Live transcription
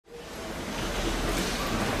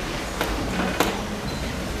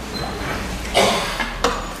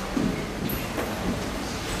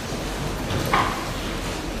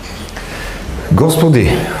Господи,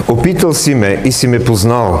 опитал си ме и си ме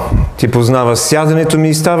познал. Ти познаваш сядането ми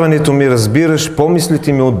и ставането ми, разбираш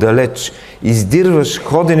помислите ми отдалеч, издирваш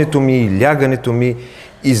ходенето ми и лягането ми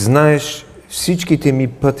и знаеш всичките ми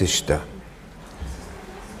пътища.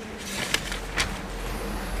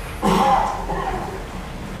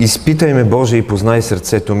 Изпитай ме, Боже, и познай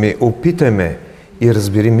сърцето ми, опитай ме и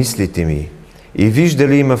разбери мислите ми. И виж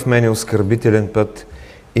дали има в мене оскърбителен път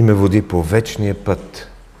и ме води по вечния път.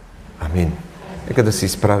 Амин. Нека да се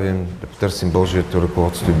изправим, да потърсим Божието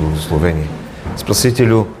ръководство и благословение.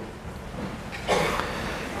 Спасителю,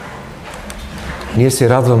 ние се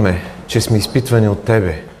радваме, че сме изпитвани от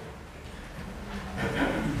Тебе.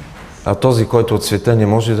 А този, който от света не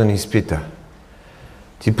може да ни изпита.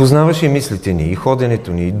 Ти познаваш и мислите ни, и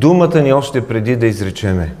ходенето ни, и думата ни още преди да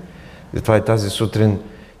изречеме. Затова и тази сутрин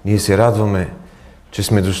ние се радваме, че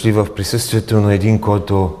сме дошли в присъствието на един,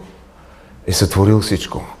 който е сътворил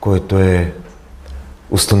всичко, който е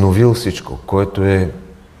установил всичко, който е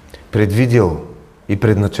предвидил и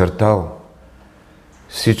предначертал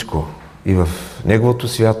всичко. И в Неговото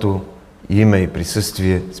свято име и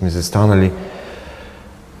присъствие сме застанали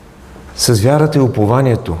с вярата и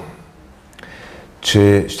упованието,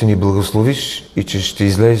 че ще ни благословиш и че ще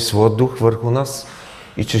излееш своя дух върху нас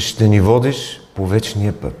и че ще ни водиш по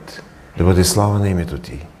вечния път. Да бъде слава на името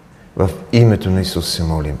Ти. В името на Исус се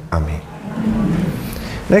молим. Амин.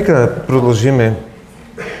 Нека продължиме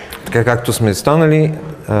така както сме станали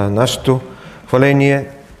нашето хваление.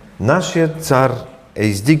 Нашият цар е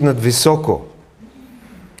издигнат високо.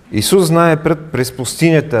 Исус знае път през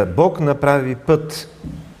пустинята. Бог направи път.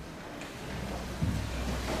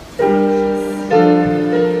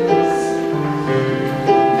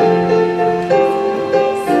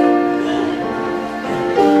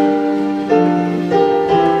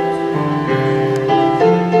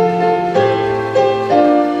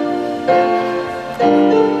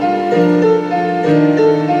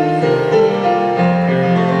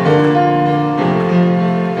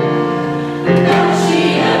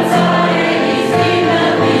 Нашият цар е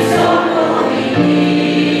издигнат високо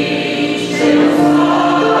и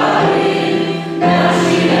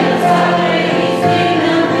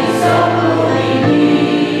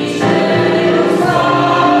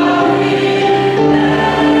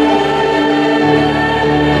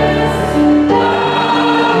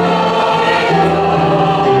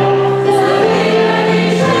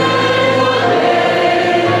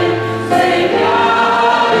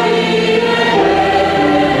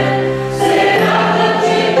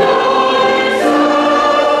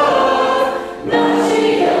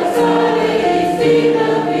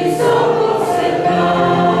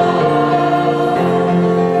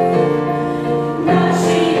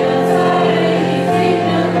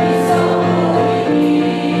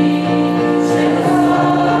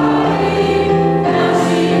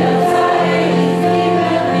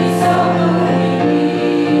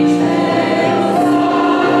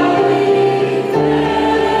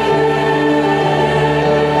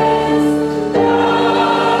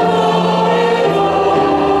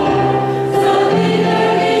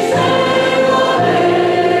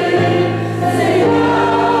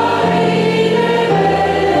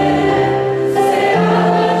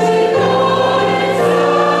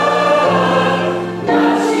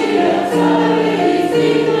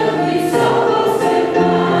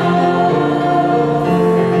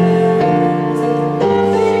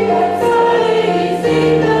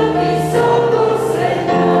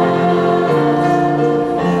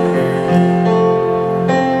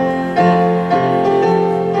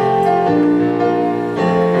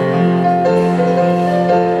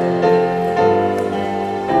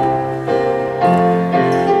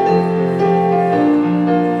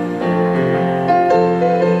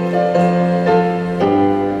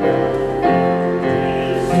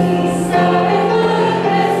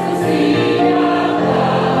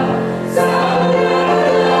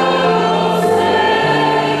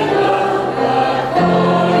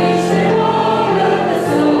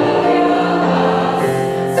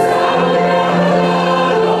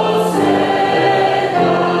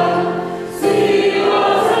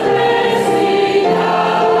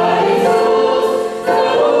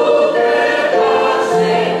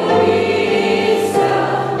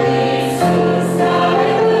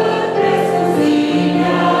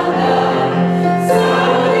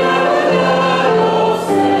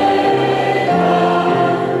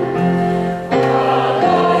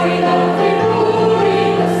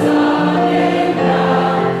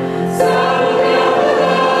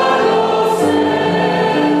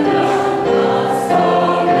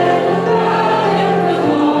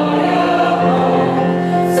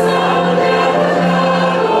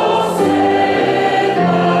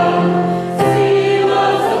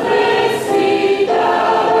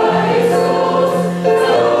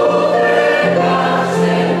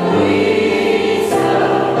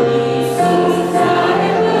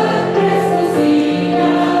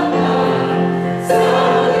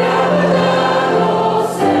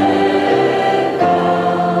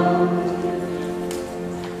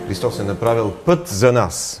Христос е направил път за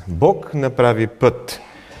нас. Бог направи път.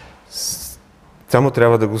 Само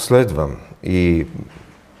трябва да го следвам. И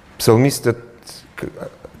псалмистът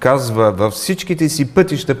казва, във всичките си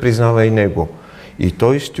пътища признавай Него. И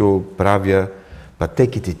Той ще оправя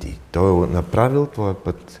пътеките ти. Той е направил твоя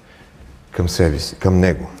път към себе си, към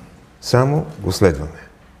Него. Само го следваме.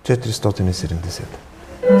 470.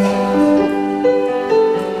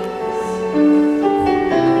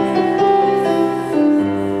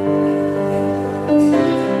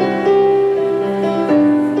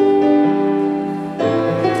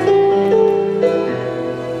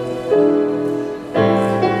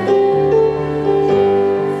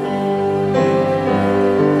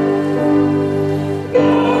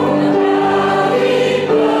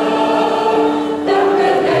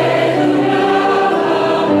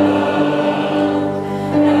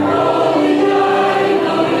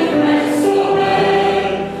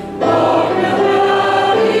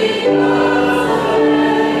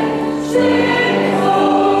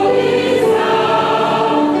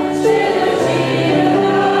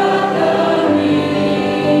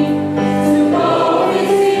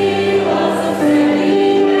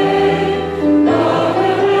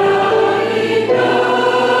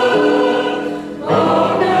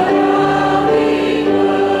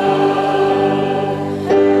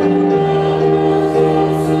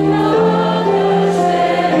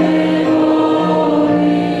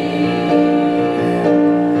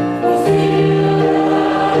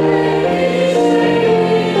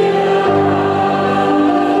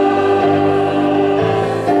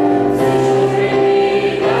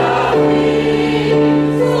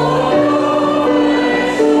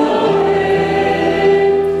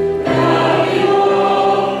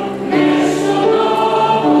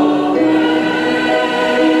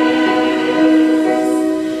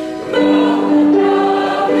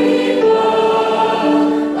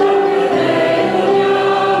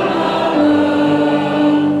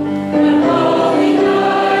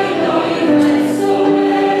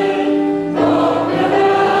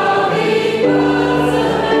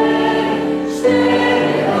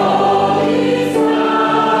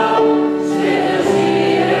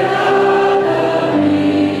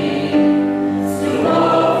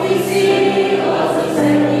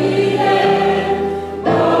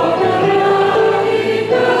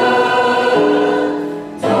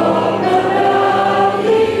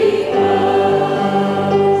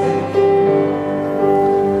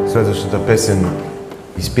 Следващата песен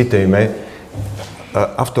 "Изпитай ме",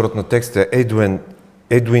 авторът на текста е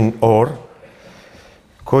Едуин Ор,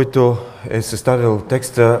 който е съставил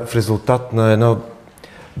текста в резултат на едно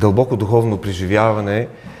дълбоко духовно преживяване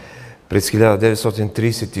през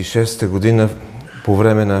 1936 година по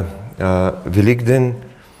време на Великден,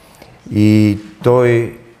 и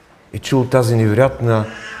той е чул тази невероятна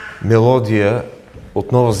мелодия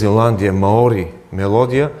от Нова Зеландия, маори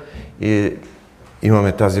мелодия, и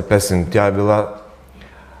имаме тази песен. Тя е била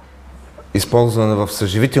използвана в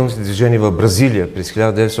съживителните движения в Бразилия през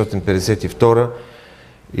 1952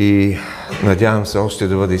 и надявам се още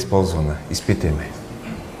да бъде използвана. Изпитай ме.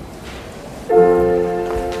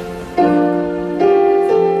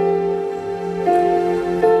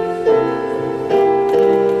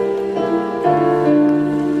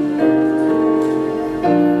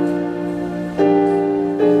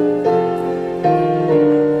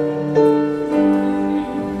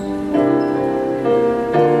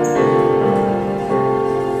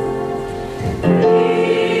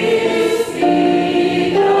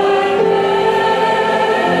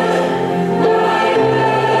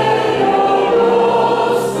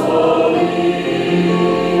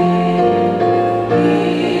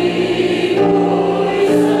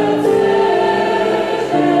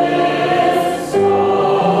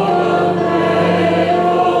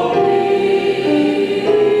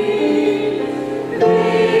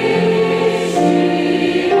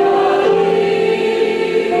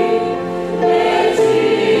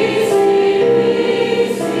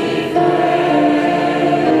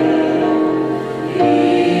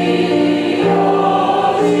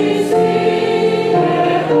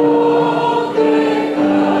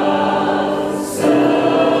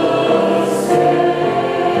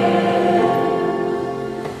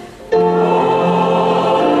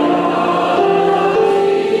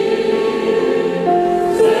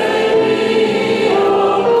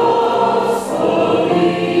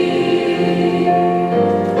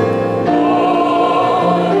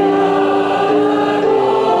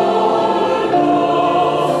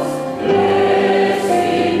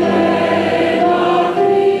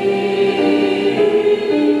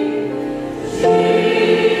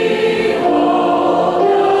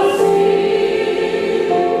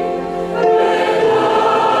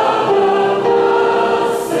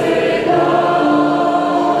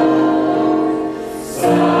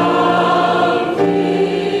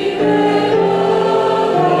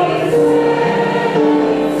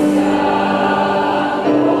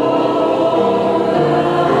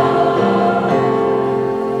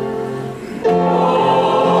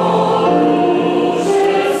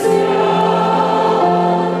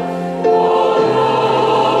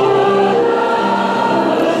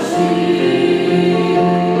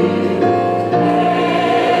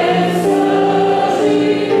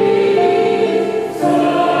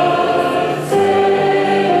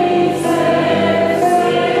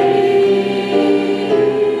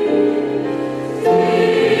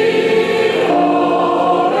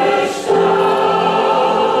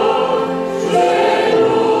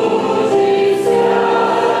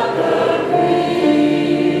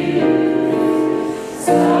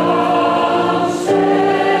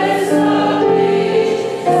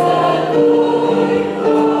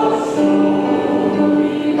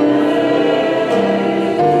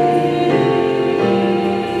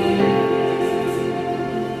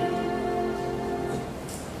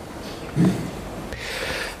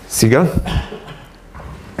 Сега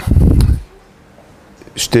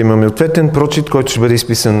ще имаме ответен прочит, който ще бъде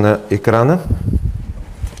изписан на екрана.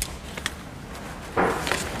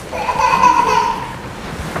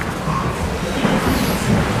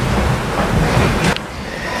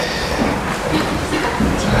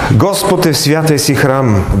 Господ е в святия си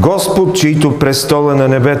храм, Господ, чийто престол е на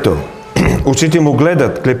небето. Очите му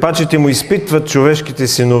гледат, клепачите му изпитват човешките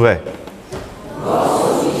синове.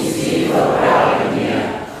 Господ изпитва праведния,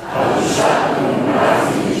 а душата му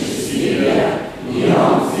мрази нечестивия и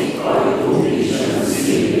онзи, който обича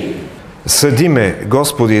насилие. Съди ме,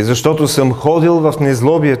 Господи, защото съм ходил в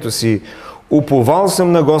незлобието си, уповал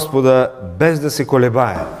съм на Господа, без да се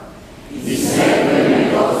колебая. Изследвай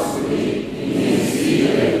ме, Господи, и не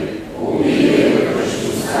издигай, обидай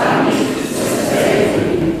грешността ми за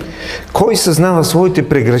себе. Кой съзнава своите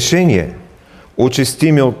прегрешения?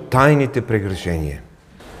 Очисти ме от тайните прегрешения.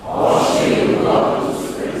 Още и удобно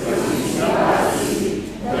пред съзнанието си,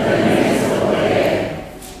 да не заболее.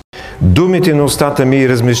 Думите на устата ми и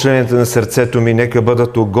размишленията на сърцето ми нека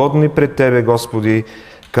бъдат угодни пред Тебе, Господи,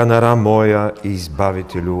 канара моя и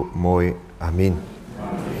избавителю мой. Амин.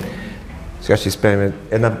 Сега ще изпеем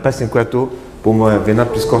една песен, която по моя вина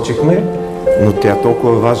прискочихме, но тя е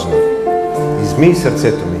толкова важна. Измий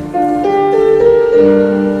сърцето ми.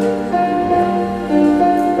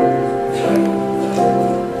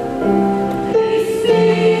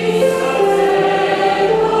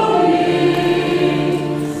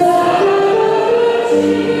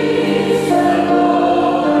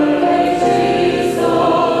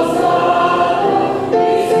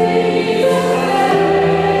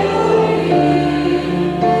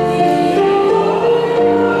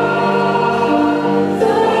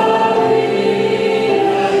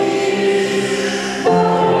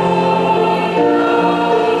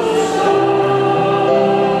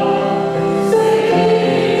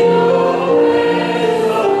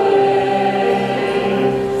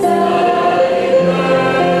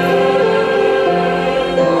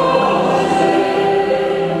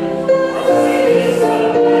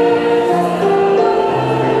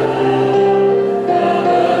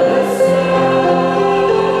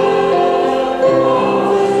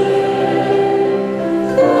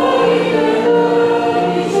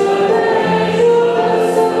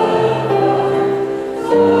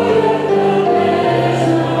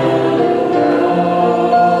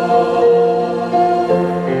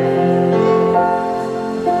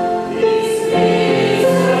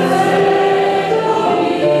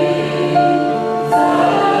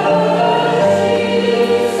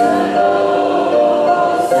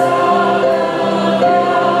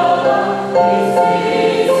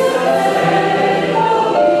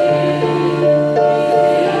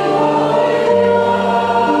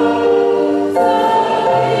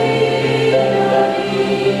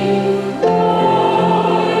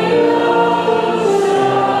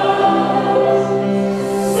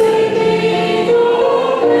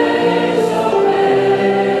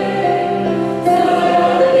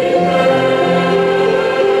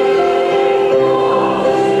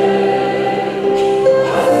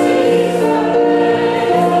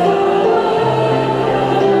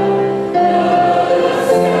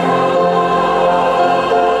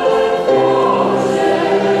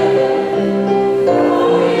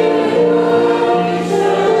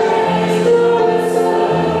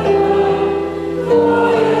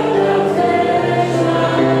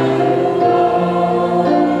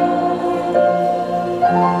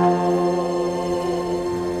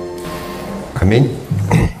 Амин.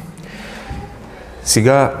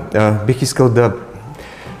 Сега бих искал да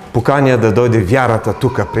поканя да дойде вярата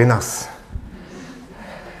тук при нас.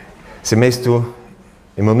 Семейство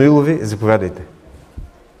Емануилови, заповядайте.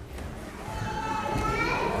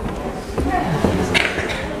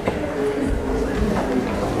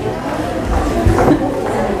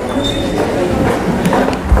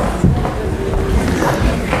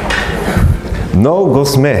 Много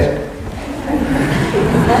сме.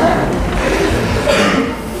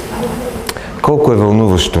 Колко е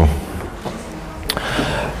вълнуващо.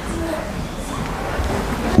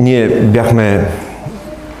 Ние бяхме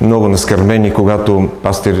много наскърбени, когато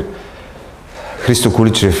пастир Христо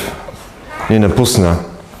Количев ни напусна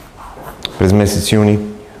през месец юни.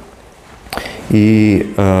 И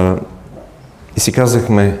си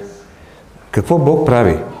казахме, какво Бог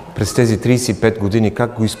прави през тези 35 години,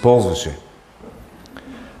 как го използваше.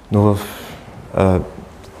 Но в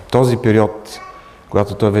този период,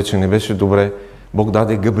 когато той вече не беше добре, Бог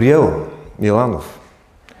даде Габриел Миланов.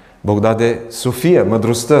 Бог даде София,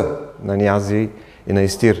 мъдростта на Ниази и на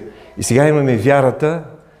Естир. И сега имаме вярата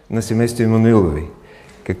на семейство Емануилови.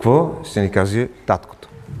 Какво ще ни каже таткото?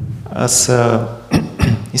 Аз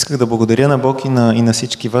исках да благодаря на Бог и на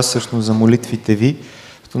всички вас всъщност за молитвите ви.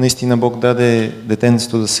 Защото наистина Бог даде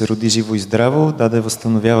детенцето да се роди живо и здраво, даде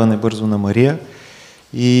възстановяване бързо на Мария.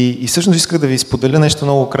 И всъщност исках да ви споделя нещо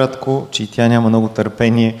много кратко, че и тя няма много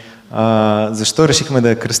търпение. Защо решихме да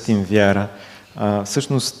я кръстим Вяра?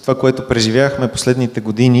 Всъщност това, което преживяхме последните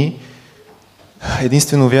години,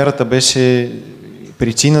 единствено вярата беше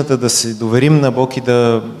причината да се доверим на Бог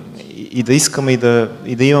и да искаме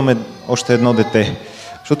и да имаме още едно дете.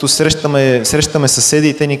 Защото срещаме съседи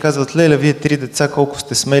и те ни казват: леле, вие 3 деца, колко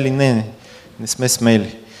сте смели? Не сме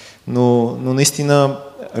смели. Но наистина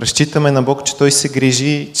разчитаме на Бог, че Той се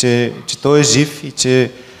грижи, че Той е жив и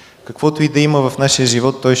че каквото и да има в нашия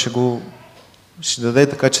живот, Той ще даде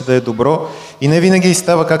така, че да е добро. И не винаги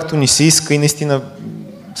става както ни се иска и наистина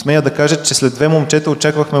смея да кажа, че след 2 момчета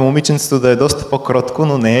очаквахме момиченцето да е доста по-кротко,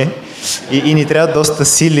 но не е. И ни трябва доста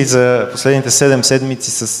сили за последните 7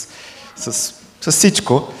 седмици с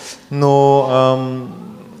всичко. Но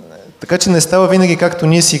така че не става винаги както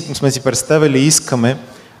ние сме си представили и искаме,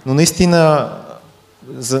 но наистина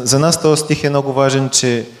за нас този стих е много важен,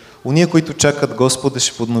 че уния, които чакат Господа,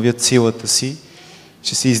 ще подновят силата си,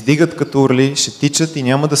 ще се издигат като орли, ще тичат и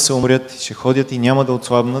няма да се умрят, ще ходят и няма да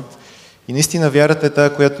отслабнат. И наистина вярата е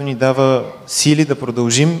тая, която ни дава сили да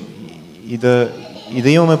продължим и да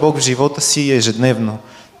имаме Бог в живота си ежедневно.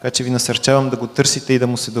 Така че ви насърчавам да го търсите и да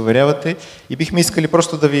му се доверявате. И бихме искали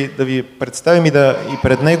просто да ви представим и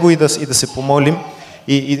пред Него и да се помолим.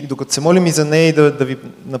 И докато се молим и за нея, и да ви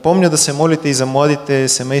напомня да се молите и за младите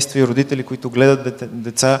семейства и родители, които гледат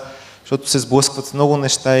деца, защото се сблъскват с много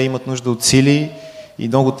неща и имат нужда от сили и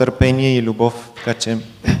много търпение и любов. Така че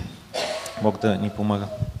Бог да ни помага.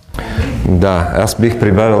 Да, аз бих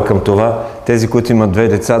прибавил към това тези, които имат 2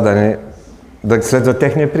 деца, да следват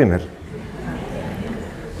техния пример.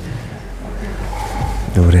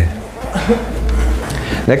 Добре.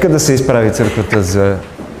 Нека да се изправи църквата, за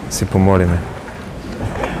се помолиме.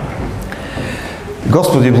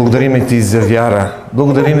 Господи, благодарим Ти за вяра.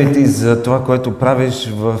 Благодарим Ти за това, което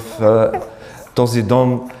правиш в този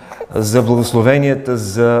дом, за благословенията,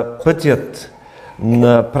 за пътят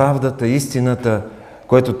на правдата, истината,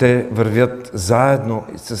 което те вървят заедно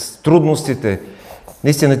с трудностите.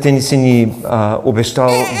 Наистина Ти не си ни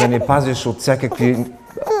обещал да не пазиш от всякакви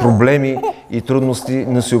проблеми и трудности,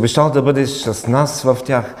 но си обещал да бъдеш с нас в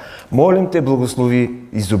тях. Молим Те, благослови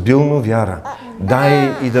изобилно вяра.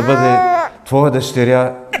 Дай и да бъде Твоя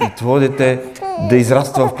дъщеря и Твое дете да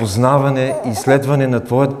израства в познаване и следване на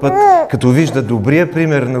Твоят път, като вижда добрия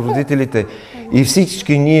пример на родителите и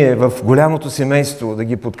всички ние в голямото семейство да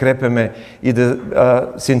ги подкрепяме и да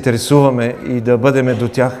се интересуваме и да бъдем до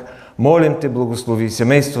тях. Молим Те, благослови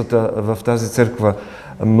семействата в тази църква,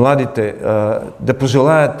 младите, да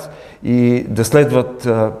пожелаят и да следват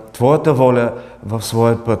Твоята воля в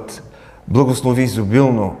своя път. Благослови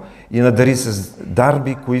изобилно и надари с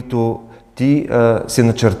дарби, които Ти си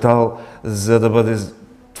начертал, за да бъде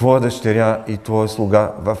Твоя дъщеря и Твоя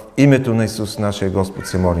слуга. В името на Исус, нашия Господ,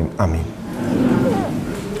 се молим. Амин.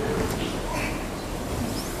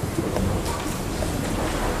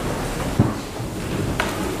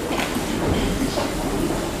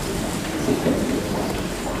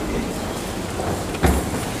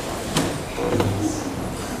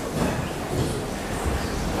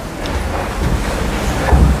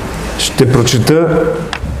 Ще прочета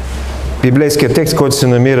библейския текст, който се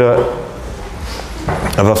намира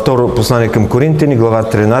във второ послание към Коринтяни, глава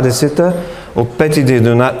 13, от 5 до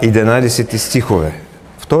 11 стихове.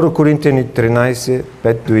 2 Коринтяни 13,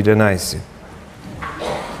 5 до 11.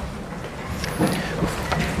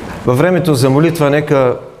 Във времето за молитва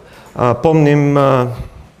нека помним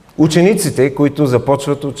учениците, които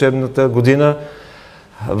започват учебната година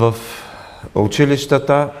в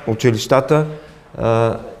училищата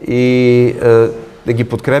и да ги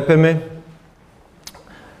подкрепяме,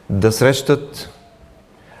 да срещат,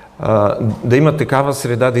 да имат такава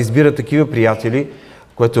среда, да избират такива приятели,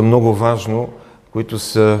 което е много важно, които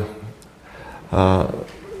са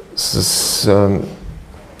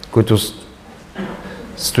които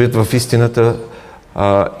стоят в истината,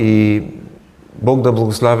 и Бог да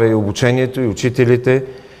благославя и обучението, и учителите.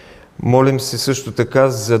 Молим се също така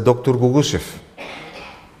за доктор Гогушев.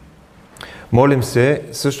 Молим се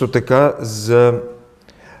също така за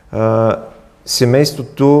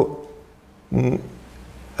семейството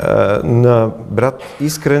на брат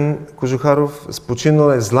Искрен Кожухаров.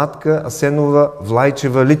 Спочинала е Златка Асенова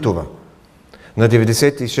Влайчева-Литова на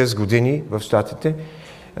 96 години в Щатите.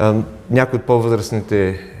 Някои от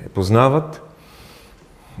по-възрастните познават.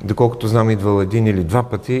 Доколкото знам, идвал 1 или 2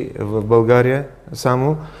 пъти в България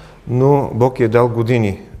само. но Бог е дал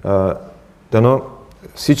години. Дано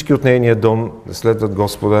всички от нейния дом да следват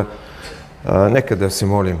Господа. Нека да се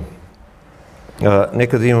молим.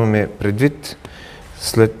 Нека да имаме предвид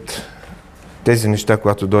след тези неща,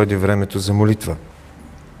 когато дойде времето за молитва.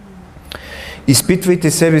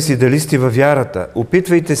 Изпитвайте себе си дали сте във вярата.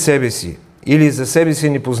 Опитвайте себе си. Или за себе си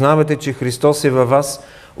не познавате, че Христос е във вас,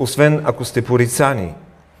 освен ако сте порицани.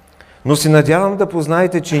 Но се надявам да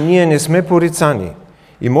познаете, че ние не сме порицани.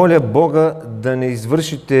 И моля Бога да не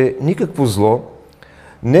извършите никакво зло,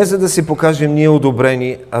 не за да се покажем ние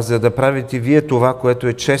одобрени, а за да правите вие това, което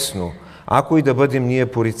е честно, ако и да бъдем ние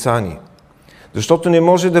порицани. Защото не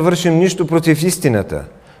може да вършим нищо против истината,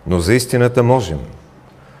 но за истината можем.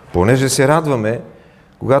 Понеже се радваме,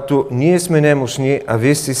 когато ние сме немощни, а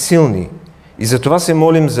вие сте силни. И затова се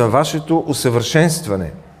молим за вашето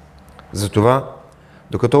усъвършенстване. Затова,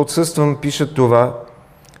 докато отсъствам, пиша това,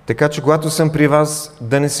 така че когато съм при вас,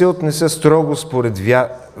 да не се отнеса строго според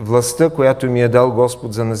властта, която ми е дал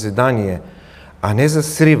Господ за назидание, а не за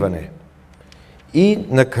сриване. И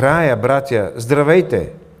накрая, братя, здравейте,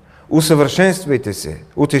 усъвършенствайте се,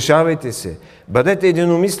 утешавайте се, бъдете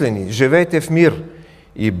единомислени, живейте в мир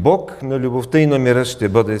и Бог на любовта и на мира ще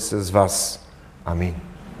бъде с вас. Амин.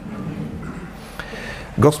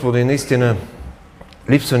 Господи, наистина,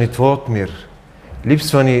 липсва ни Твоят мир,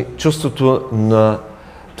 липсва ни чувството на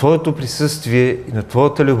Твоето присъствие и на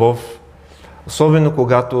Твоята любов, особено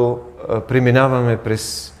когато преминаваме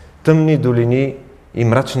през тъмни долини и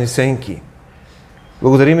мрачни сенки.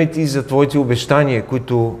 Благодарим Ти за Твоите обещания,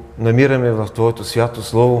 които намираме в Твоето свято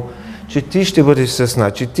Слово, че Ти ще бъдеш с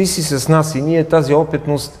нас, че Ти си с нас и ние тази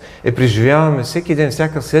опитност преживяваме всеки ден,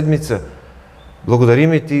 всяка седмица.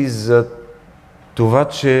 Благодарим Ти за това,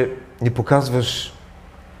 че ни показваш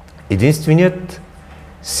единственият,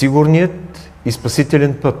 сигурният и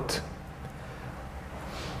спасителен път.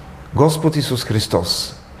 Господ Исус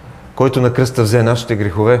Христос, който на кръста взе нашите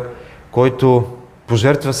грехове, който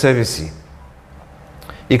пожертва себе си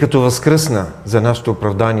и като възкръсна за нашето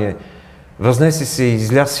оправдание, възнесе се и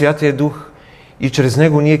изля Святия Дух и чрез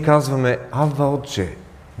Него ние казваме: Авва, Отче,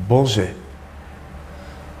 Боже.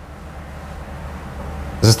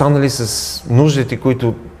 Застанали с нуждите,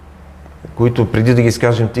 които преди да ги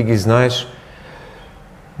скажем, Ти ги знаеш,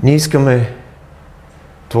 ние искаме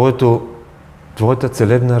Твоята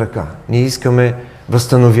целебна ръка. Ние искаме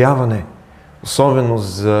възстановяване, особено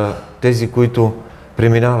за тези, които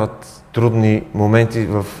преминават трудни моменти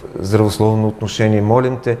в здравословно отношение.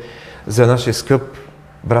 Молим Те за нашия скъп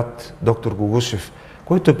брат доктор Гогушев,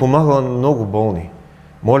 който е помагал на много болни.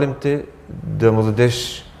 Молим Те да му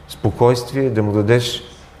дадеш спокойствие, да му дадеш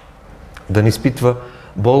да не изпитва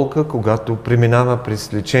болка, когато преминава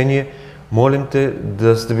през лечение. Молим Те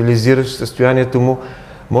да стабилизираш състоянието му.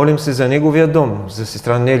 Молим се за неговия дом, за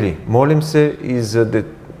сестра Нели. Молим се и за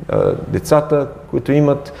децата, които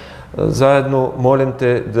имат заедно. Молим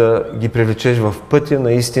Те да ги привлечеш в пътя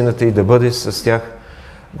на истината и да бъдеш с тях.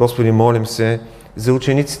 Господи, молим се за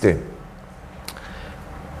учениците.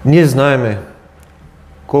 Ние знаеме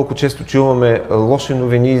колко често чуваме лоши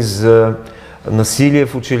новини за насилие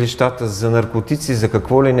в училищата, за наркотици, за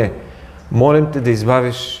какво ли не. Молим Те да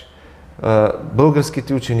избавиш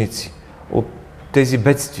българските ученици от тези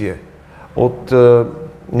бедствия, от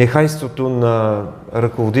нехайството на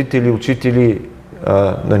ръководители, учители,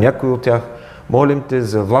 на някои от тях. Молим Те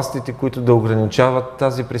за властите, които да ограничават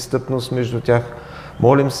тази престъпност между тях.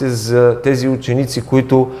 Молим се за тези ученици,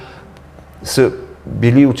 които са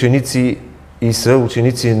били ученици и са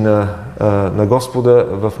ученици на Господа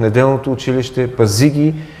в неделното училище. Пази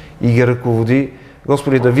ги и ги ръководи.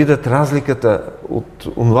 Господи, да видят разликата от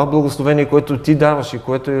това благословение, което Ти даваш и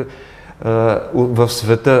което е в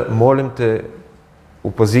света. Молим Те,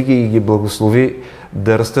 опази ги и ги благослови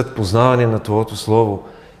да растат познаване на Твоето Слово.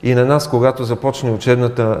 И на нас, когато започне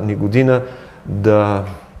учебната ни година, да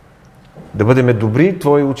бъдем добри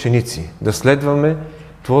Твои ученици, да следваме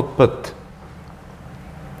Твоят път.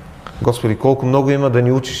 Господи, колко много има да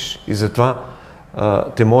ни учиш и затова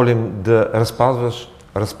Те молим да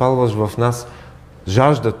разпалваш в нас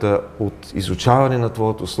жаждата от изучаване на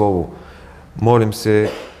Твоето Слово. Молим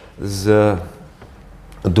се за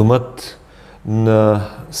домът на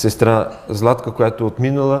сестра Златка, която е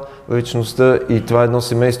отминала в вечността, и това е едно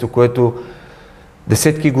семейство, което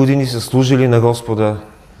десетки години са служили на Господа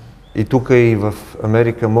и тук и в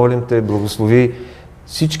Америка. Молим Те, благослови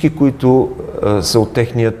всички, които са от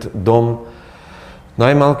техният дом,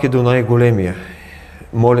 най-малки до най-големия.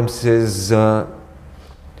 Молим се за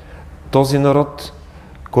този народ,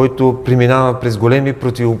 който преминава през големи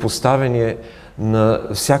противопоставяния на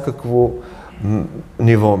всякакво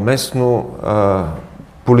ниво, местно,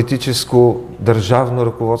 политическо, държавно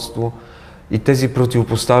ръководство и тези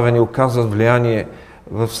противопоставени оказват влияние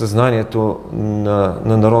в съзнанието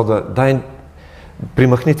на народа.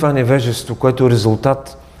 Примахни това невежество, което е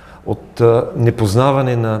резултат от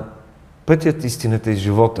непознаване на пътят, истината и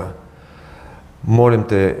живота. Молим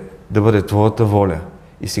те да бъде Твоята воля.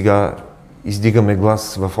 И сега издигаме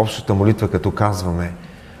глас в общата молитва, като казваме: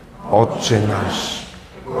 Отче наш,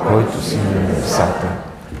 който си на небесата,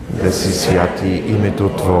 да се святи името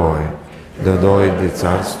Твое, да дойде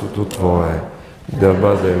царството Твое, да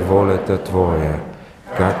бъде волята Твоя,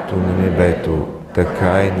 както на небето,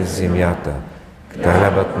 така и на земята.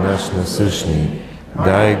 Хлябът наш насъщни,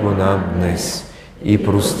 дай го нам днес и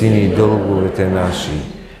прости ни дълговете наши,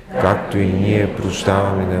 както и ние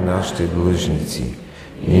прощаваме на нашите длъжници.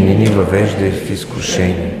 И не ни въвеждай в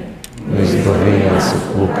изкушение, но избави нас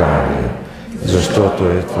от лукавия, защото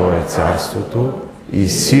е Твое царството и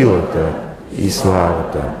силата и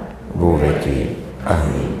славата во веки.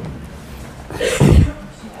 Амин.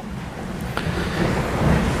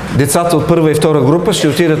 Децата от първа и втора група ще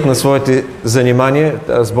отидат на своите занимания,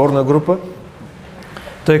 сборна група,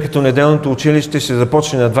 тъй като неделното училище ще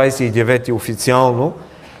започне на 29-ти официално.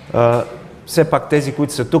 Все пак тези,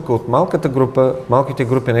 които са тук от малките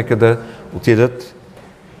групи, нека да отидат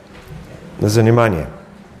на занимание.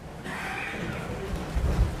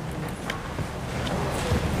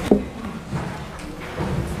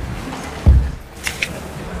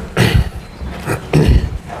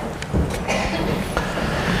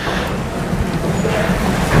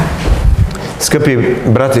 Скъпи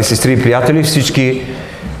брати и сестри и приятели, всички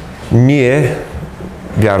ние,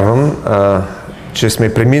 вярвам, че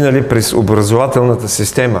сме преминали през образователната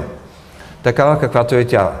система, такава каквато е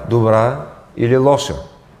тя, добра или лоша.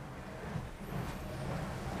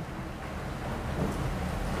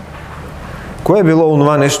 Кое е било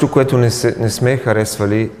онова нещо, което не сме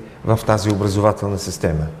харесвали в тази образователна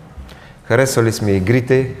система? Харесвали сме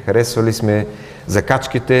игрите, харесвали сме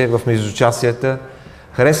закачките в междучасията,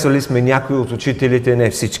 харесвали сме някои от учителите, не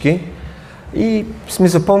всички, и сме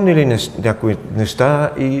запомнили някои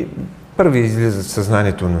неща и първи излизат в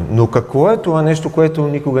съзнанието. Но какво е това нещо, което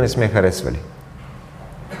никога не сме харесвали?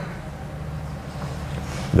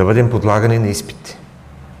 Да бъдем подлагани на изпити.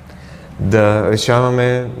 Да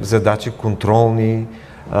решаваме задачи контролни,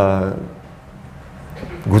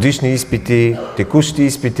 годишни изпити, текущи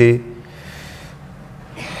изпити.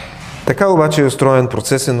 Така обаче е устроен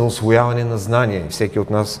процесът на усвояване на знания. Всеки от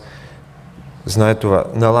нас знае това.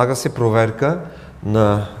 Налага се проверка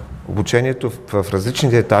на обучението в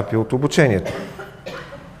различните етапи от обучението.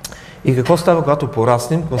 И какво става, когато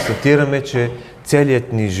пораснем? Констатираме, че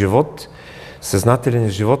целият ни живот, съзнателен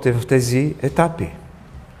живот е в тези етапи.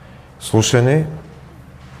 Слушане,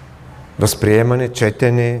 възприемане,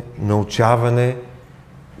 четене, научаване,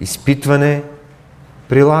 изпитване,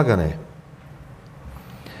 прилагане.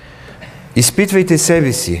 Изпитвайте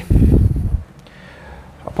себе си.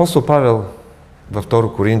 Апостол Павел във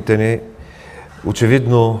 2 Коринтяни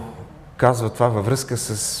очевидно казва това във връзка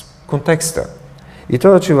с контекста. И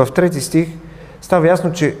това, че в 3 стих става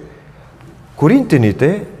ясно, че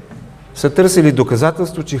коринтяните са търсили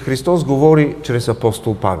доказателство, че Христос говори чрез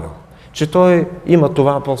апостол Павел. Че той има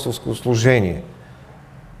това апостолско служение.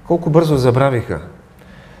 Колко бързо забравиха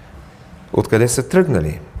откъде са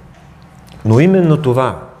тръгнали. Но именно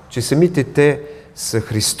това, че самите те са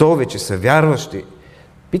Христови, че са вярващи,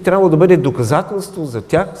 би трябвало да бъде доказателство за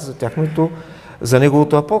тях, за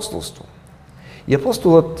неговото апостолство. И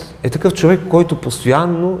апостолът е такъв човек, който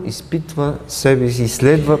постоянно изпитва себе си,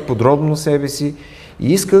 изследва подробно себе си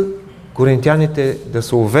и иска коринтяните да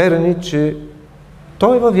са уверени, че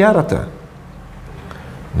той е във вярата.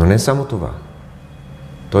 Но не само това.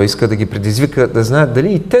 Той иска да ги предизвика да знаят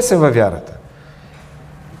дали и те са във вярата.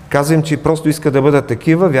 Казвам, че просто иска да бъдат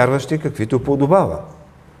такива вярващи, каквито подобава.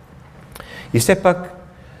 И все пак,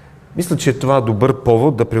 мисля, че това е добър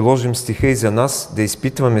повод да приложим стиха и за нас, да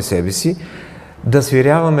изпитваме себе си, да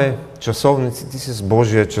сверяваме часовниците си с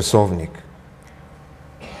Божия часовник.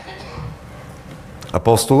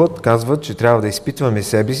 Апостолът казва, че трябва да изпитваме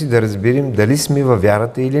себе си, да разберем дали сме във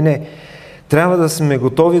вярата или не. Трябва да сме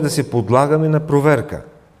готови да се подлагаме на проверка.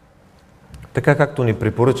 Така както ни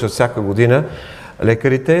препоръчват всяка година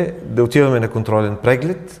лекарите, да отиваме на контролен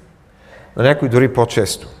преглед, на някой дори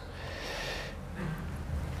по-често.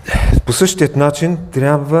 По същият начин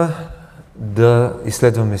трябва да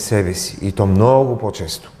изследваме себе си, и то много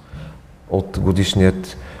по-често от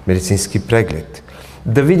годишният медицински преглед.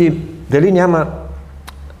 Да види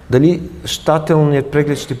дали щателният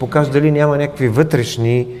преглед ще покаже дали няма някакви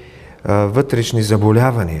вътрешни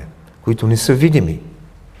заболявания, които не са видими.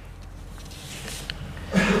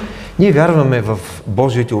 Ние вярваме в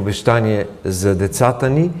Божиите обещания за децата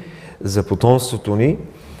ни, за потомството ни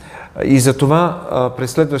и за това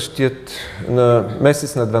през следващият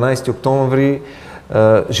месец на 12 октомври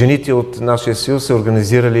жените от нашия съюз са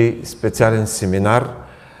организирали специален семинар,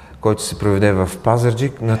 който се проведе в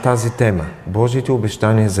Пазарджик на тази тема. Божиите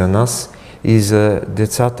обещания за нас и за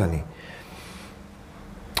децата ни.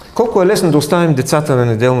 Колко е лесно да оставим децата на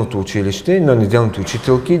неделното училище, на неделните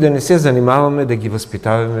учителки и да не се занимаваме да ги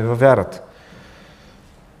възпитаваме във вярата.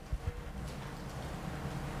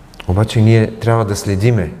 Обаче ние трябва да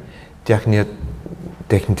следиме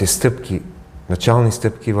техните стъпки, начални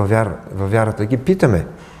стъпки във вярата.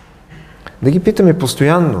 Да ги питаме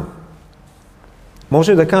постоянно.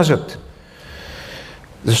 Може да кажат: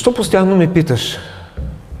 защо постоянно ме питаш,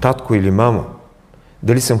 татко или мамо,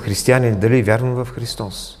 дали съм християнин, дали вярвам в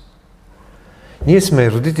Христос? Ние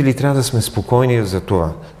сме родители и трябва да сме спокойни за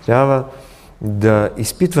това. Трябва да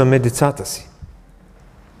изпитваме децата си.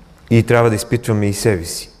 И трябва да изпитваме и себе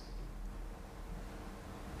си.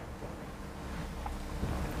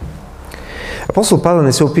 Апостол Павел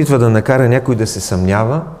не се опитва да накара някой да се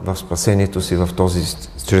съмнява в спасението си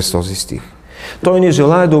чрез този стих. Той не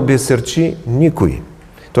желае да обесърчи никой.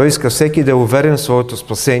 Той иска всеки да е уверен в своето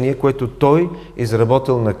спасение, което той е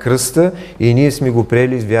изработил на кръста и ние сме го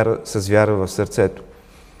приели с вяра в сърцето.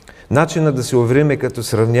 Начинът да се уверим е като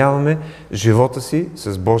сравняваме живота си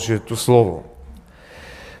с Божието Слово.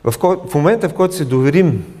 В момента, в който се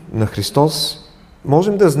доверим на Христос,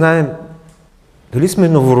 можем да знаем дали сме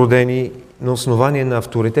новородени на основание на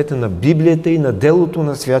авторитета на Библията и на делото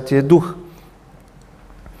на Святия Дух.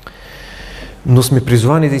 Но сме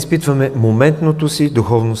призвани да изпитваме моментното си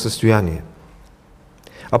духовно състояние.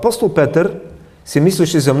 Апостол Петър се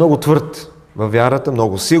мислеше за много твърд във вярата,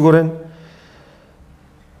 много сигурен,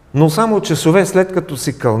 но само часове след като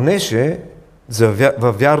се кълнеше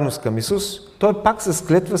във вярност към Исус, той пак с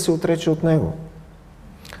клетва се отрече от Него.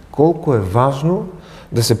 Колко е важно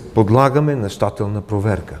да се подлагаме на щателна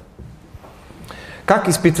проверка. Как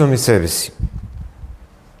изпитваме себе си?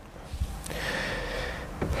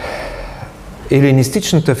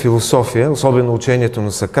 Еленистичната философия, особено учението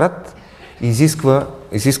на Сократ,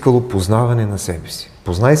 изисквало познаване на себе си.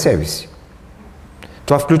 Познай себе си.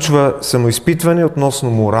 Това включва самоизпитване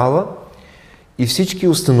относно морала и всички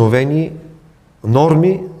установени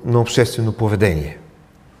норми на обществено поведение.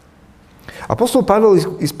 Апостол Павел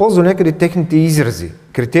използва някъде техните изрази.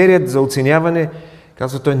 Критерият за оценяване,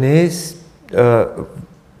 казва той, не е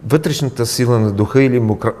вътрешната сила на духа или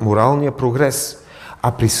моралния прогрес,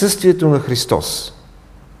 а присъствието на Христос.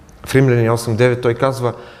 В Римляни 8:9 той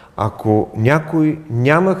казва: ако някой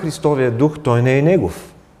няма Христовия дух, той не е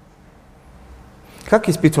негов. Как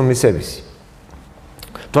изпитваме себе си?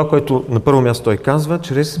 Това, което на първо място той казва,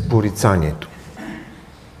 чрез порицанието.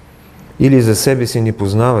 Или за себе си не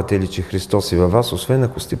познавате ли, че Христос е във вас, освен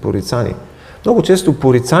ако сте порицани. Много често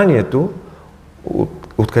порицанието,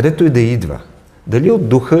 откъдето и да идва, дали от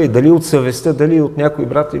духа, дали от съвестта, дали от някой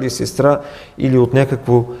брат или сестра, или от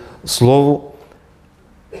някакво слово,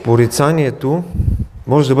 порицанието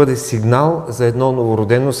може да бъде сигнал за едно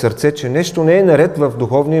новородено сърце, че нещо не е наред в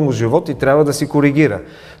духовния му живот и трябва да си коригира.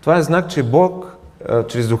 Това е знак, че Бог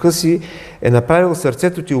чрез духа си е направил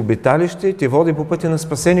сърцето ти обиталище и те води по пътя на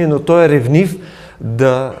спасение, но той е ревнив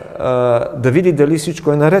да види дали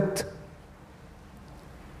всичко е наред.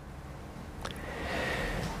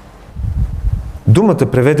 Думата,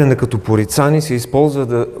 преведена като порицани, се използва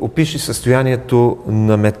да опише състоянието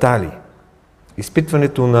на метали.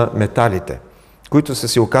 Изпитването на металите, които са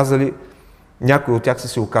се оказали, някои от тях са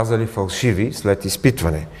се оказали фалшиви след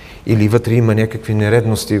изпитване. Или вътре има някакви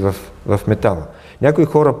нередности в метала. Някои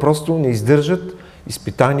хора просто не издържат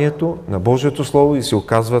изпитанието на Божието Слово и се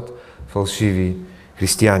оказват фалшиви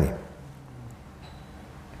християни.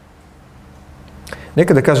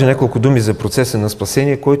 Нека да кажа няколко думи за процеса на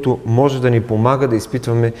спасение, който може да ни помага да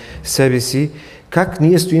изпитваме себе си, как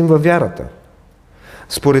ние стоим във вярата.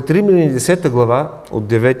 Според Римляни 10 глава, от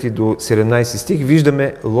 9 до 17 стих,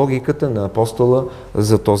 виждаме логиката на апостола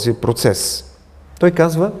за този процес. Той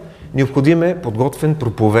казва: необходим е подготвен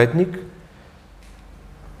проповедник,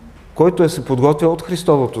 който се подготвя от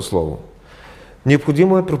Христовото Слово.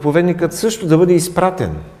 Необходимо е проповедникът също да бъде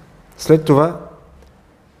изпратен. След това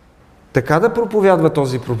така да проповядва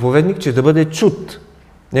този проповедник, че да бъде чут.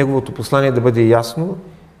 Неговото послание да бъде ясно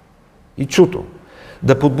и чуто.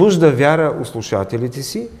 Да подбужда вяра у слушателите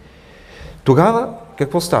си. Тогава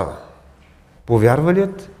какво става?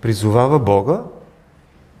 Повярвалият призовава Бога,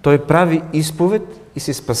 той прави изповед и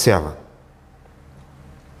се спасява.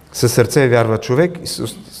 Със сърце вярва човек и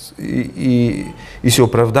и се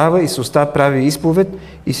оправдава, и с уста прави изповед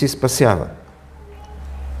и се спасява.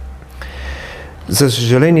 За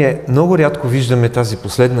съжаление, много рядко виждаме тази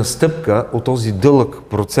последна стъпка от този дълъг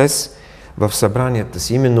процес в събранията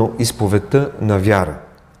си, именно изповедта на вяра.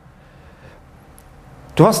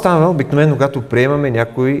 Това става обикновено, когато приемаме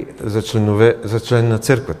някой за член на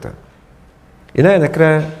църквата. И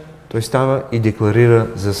най-накрая той става и декларира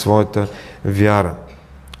за своята вяра.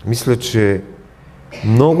 Мисля, че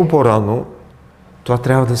много по-рано това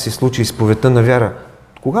трябва да се случи, изповедта на вяра.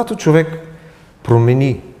 Когато човек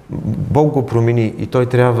промени, Бог го промени и той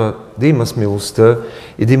трябва да има смелостта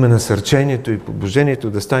и да има насърчението и побуждението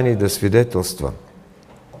да стане и да свидетелства.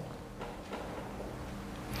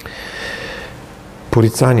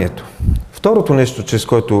 Порицанието. Второто нещо, чрез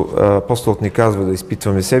което апостолът ни казва да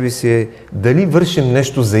изпитваме себе си, е дали вършим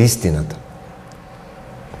нещо за истината.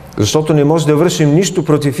 Защото не може да вършим нищо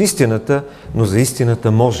против истината, но за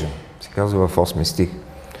истината можем, се казва в 8 стих.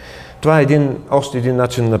 Това е още един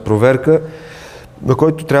начин на проверка, на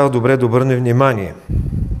който трябва добре да обърнем внимание.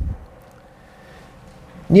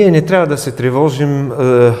 Ние не трябва да се тревожим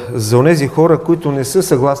за онези хора, които не са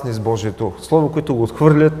съгласни с Божието Слово, които го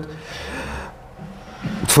отхвърлят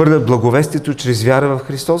благовестието чрез вяра в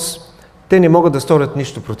Христос. Те не могат да сторят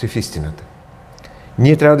нищо против истината.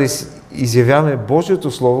 Ние трябва да изявяваме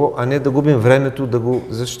Божието Слово, а не да губим времето да го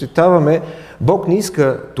защитаваме. Бог не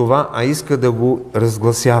иска това, а иска да го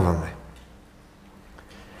разгласяваме.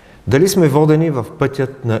 Дали сме водени в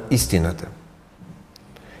пътят на истината?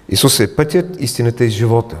 Исус е пътят, истината и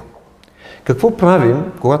живота. Какво правим,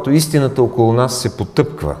 когато истината около нас се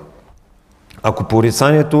потъпква? Ако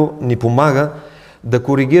порицанието ни помага да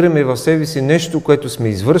коригираме в себе си нещо, което сме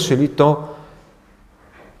извършили, то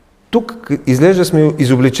тук изглежда сме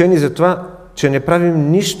изобличени за това, че не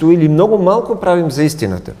правим нищо или много малко правим за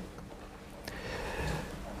истината.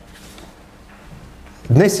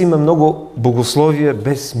 Днес има много богословие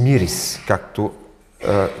без мирис, както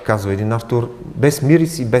казва един автор, без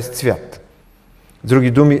мирис и без цвят. С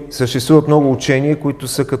други думи, съществуват много учения, които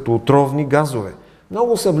са като отровни газове.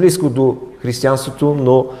 Много са близко до християнството,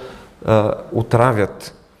 но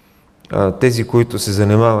отравят тези, които се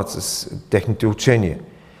занимават с техните учения.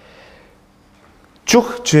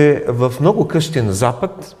 Чух, че в много къщи на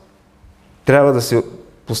Запад трябва да се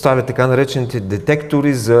поставят така наречените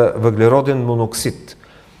детектори за въглероден моноксид.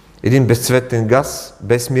 Един безцветен газ,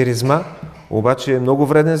 без миризма, обаче е много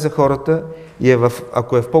вреден за хората и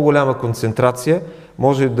ако е в по-голяма концентрация,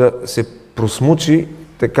 може да се просмучи,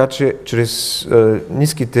 така че чрез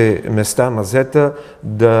ниските места, мазета,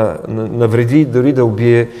 да навреди, дори да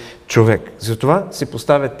убие човек. Затова се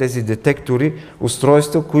поставят тези детектори,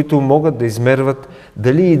 устройства, които могат да измерват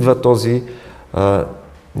дали идва този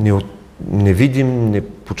невидим, не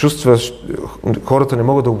почувстваш, хората не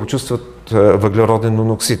могат да го почувстват въглероден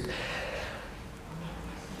моноксид.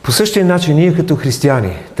 По същия начин ние като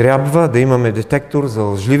християни трябва да имаме детектор за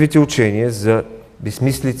лъжливите учения, за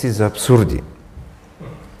безмислици, за абсурди.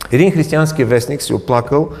 Един християнски вестник се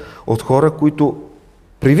оплакал от хора, които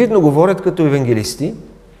привидно говорят като евангелисти,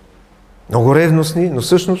 много ревностни, но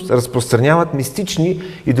всъщност разпространяват мистични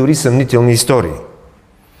и дори съмнителни истории.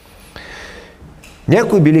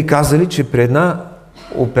 Някои били казали, че при една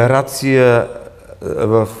операция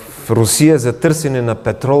в Русия за търсене на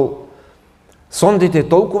петрол, сондите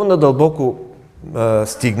толкова надълбоко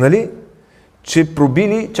стигнали, че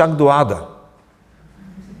пробили чак до ада.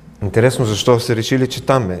 Интересно защо са решили, че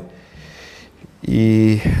там е.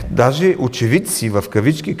 И даже очевидци в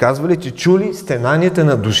кавички казвали, че чули стенанията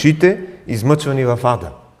на душите, измъчвани в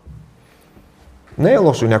ада. Не е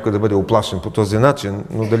лошо някой да бъде оплашен по този начин,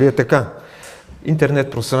 но дали е така?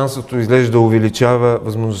 Интернет пространството изглежда да увеличава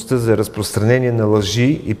възможността за разпространение на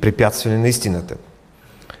лъжи и препятстване на истината.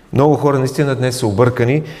 Много хора наистина днес са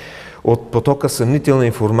объркани от потока съмнителна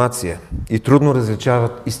информация и трудно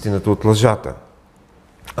различават истината от лъжата.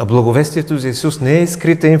 А благовестието за Исус не е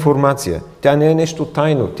скрита информация. Тя не е нещо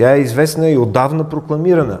тайно. Тя е известна и отдавна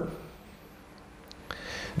прокламирана.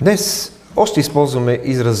 Днес още използваме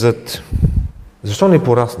изразът "Защо не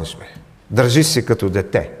пораснеш, бе? Държи се като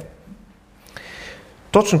дете."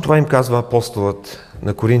 Точно това им казва апостолът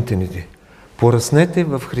на коринтяните. Пораснете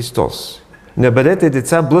в Христос. Не бъдете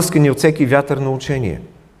деца, блъскани от всеки вятър на учение.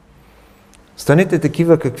 Станете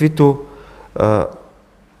такива, каквито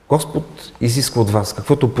Господ изисква от вас,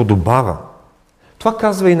 каквото подобава. Това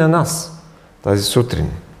казва и на нас тази сутрин.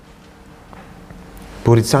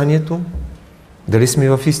 Порицанието, дали сме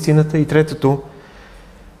в истината, и третото,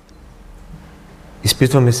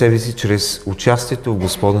 изпитваме себе си чрез участието в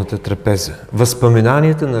Господната трапеза,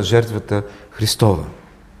 възпоменанията на жертвата Христова.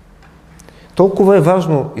 Толкова е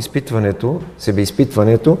важно изпитването,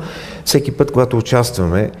 себеизпитването, всеки път, когато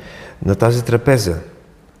участваме на тази трапеза.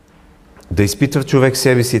 Да изпитва човек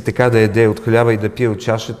себе си, така да яде от хляба и да пие от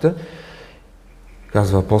чашата,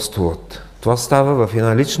 казва апостолът. Това става в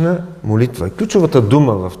една лична молитва. Ключовата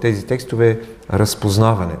дума в тези текстове е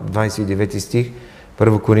разпознаване. 29 стих,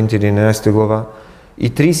 1 Коринти 11 глава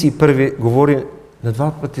и 31 говори на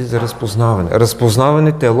два пъти за разпознаване.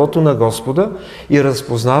 Разпознаване телото на Господа и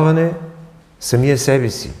разпознаване самия себе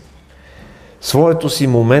си. Своето си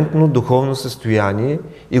моментно духовно състояние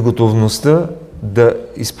и готовността да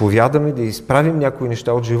изповядаме, да изправим някои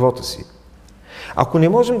неща от живота си. Ако не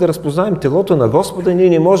можем да разпознаем телото на Господа, ние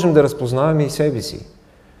не можем да разпознаваме и себе си.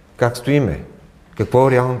 Как стоиме? Какво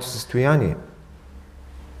е реалното състояние?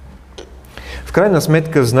 В крайна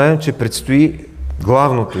сметка знаем, че предстои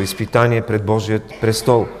главното изпитание пред Божият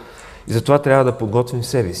престол. И затова трябва да подготвим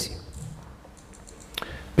себе си.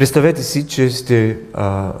 Представете си, че сте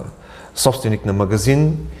собственик на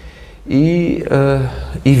магазин и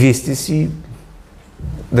вие сте си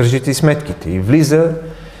държите сметките. И влиза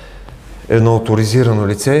едно авторизирано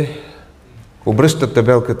лице, обръща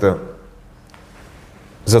табелката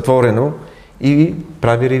затворено и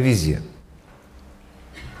прави ревизия.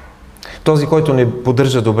 Този, който не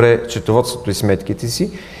поддържа добре счетоводството и сметките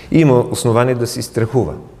си, има основание да се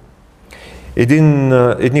страхува.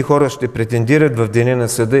 Едни хора ще претендират в деня на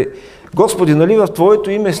съда: Господи, нали в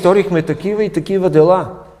Твоето име сторихме такива и такива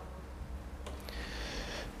дела?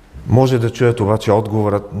 Може да чуят обаче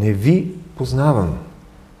отговорът: не ви познавам.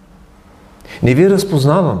 Не ви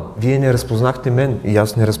разпознавам. Вие не разпознахте мен и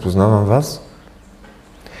аз не разпознавам вас.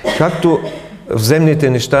 Както в земните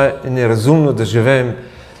неща е неразумно да живеем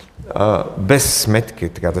без сметки,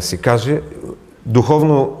 така да се каже,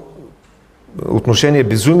 духовно отношение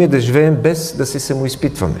безумие да живеем без да се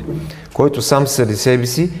самоизпитваме. Който сам съди себе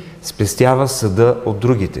си, спестява съда от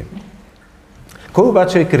другите. Кой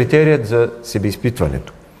обаче е критерият за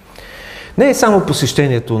себеизпитването? Не е само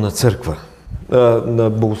посещението на църква, на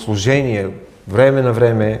богослужение, време на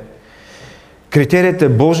време. Критерият е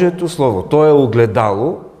Божието Слово. То е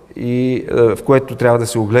огледало, и в което трябва да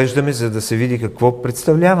се оглеждаме, за да се види какво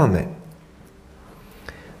представляваме.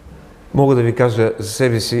 Мога да ви кажа за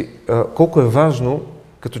себе си колко е важно,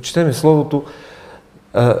 като четеме Словото,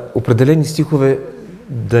 определени стихове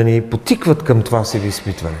да ни потикват към това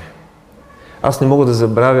себеизпитване. Аз не мога да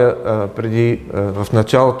забравя преди, в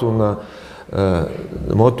началото на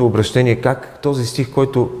моето обращение, как този стих,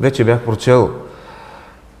 който вече бях прочел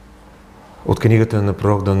от книгата на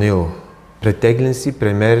пророк Даниил: претеглен си,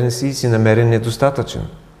 премерен си и си намерен недостатъчен.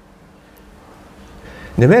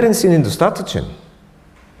 Намерен си недостатъчен.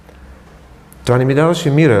 Това не ми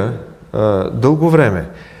даваше мира дълго време.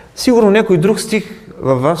 Сигурно някой друг стих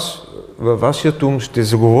във вашият ум ще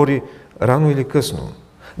заговори рано или късно.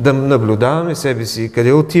 Да наблюдаваме себе си,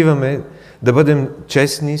 къде отиваме, да бъдем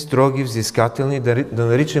честни, строги, взискателни, да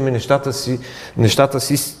наричаме нещата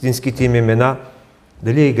с истинските им имена.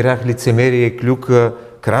 Дали е грях, лицемерие, клюка,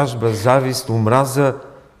 кражба, завист, омраза.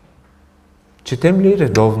 Четем ли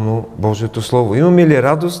редовно Божието Слово? Имаме ли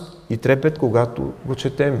радост и трепет, когато го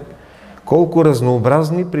четем? Колко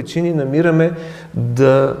разнообразни причини намираме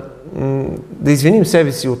да извиним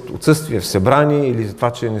себе си от отсъствие в събрание или за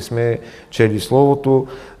това, че не сме чели Словото,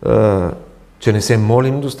 че не се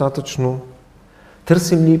молим достатъчно.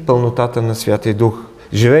 Търсим ли пълнотата на Святия Дух?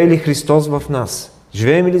 Живее ли Христос в нас?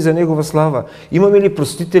 Живеем ли за Негова слава? Имаме ли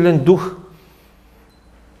простителен дух?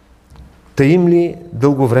 Таим ли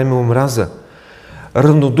дълго време омраза?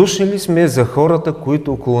 Равнодушни ли сме за хората,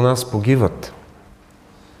 които около нас погиват?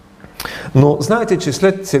 Но знаете, че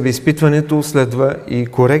след себеизпитването следва и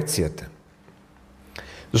корекцията.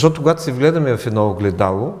 Защото когато се вгледаме в едно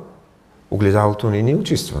огледало, огледалото не ни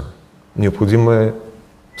очиства. Необходимо е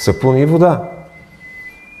сапун и вода.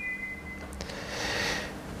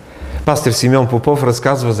 Пастор Симеон Попов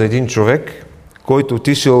разказва за един човек, който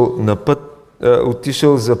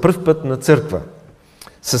отишъл за пръв път на църква.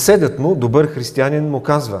 Съседът му, добър християнин, му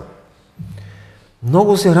казва: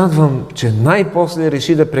 много се радвам, че най-после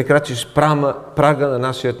реши да прекрачиш прага на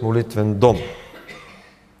нашият молитвен дом.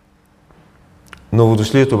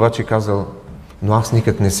 Новодошлият обаче казал: но аз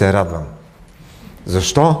никак не се радвам.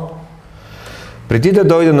 Защо? Преди да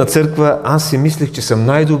дойда на църква, аз си мислех, че съм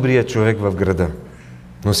най-добрият човек в града.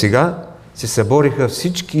 Но сега се събориха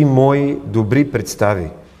всички мои добри представи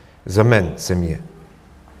за мен самия.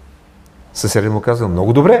 Съседът му казал: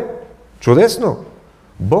 много добре, чудесно.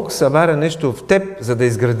 Бог събаря нещо в теб, за да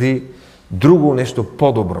изгради друго нещо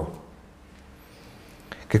по-добро.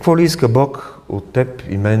 Какво ли иска Бог от теб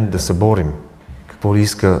и мен да съборим? Какво ли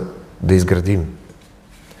иска да изградим?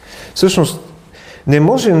 Всъщност, не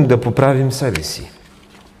можем да поправим себе си.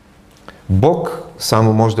 Бог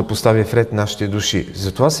само може да постави в ред нашите души.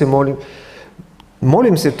 Затова се молим.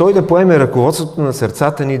 Молим се Той да поеме ръководството на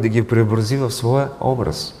сърцата ни и да ги преобрази в своя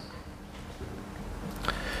образ.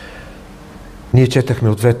 Ние четахме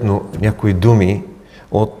ответно някои думи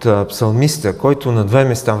от псалмиста, който на две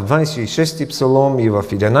места, в 26-ти псалом и в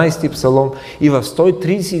 11-ти псалом и в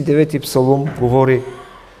 139-ти псалом говори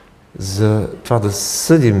за това да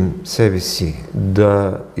съдим себе си,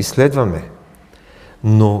 да изследваме,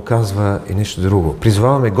 но казва и нещо друго.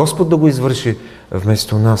 Призваваме Господ да го извърши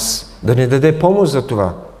вместо нас, да ни даде помощ за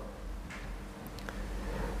това.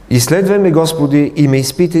 Изследваме, Господи, и ме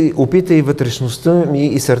изпитай, опитай вътрешността ми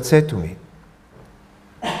и сърцето ми.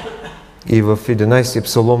 И в 11-ти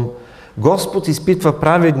псалом: Господ изпитва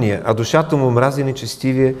праведния, а душата му мрази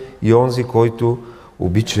нечестивия и онзи, който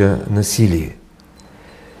обича насилие.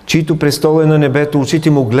 Чийто престол е на небето, очите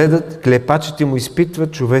му гледат, клепачите му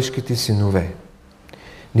изпитват човешките синове.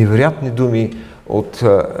 Невероятни думи от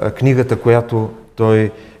книгата, която той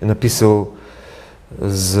е написал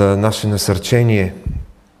за наше насърчение.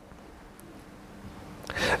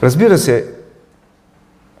 Разбира се,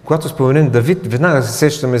 когато споменем Давид, веднага се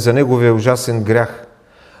сещаме за неговия ужасен грях.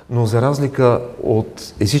 Но за разлика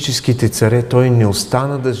от езическите царе, той не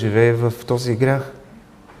остана да живее в този грях.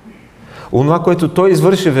 Онова, което той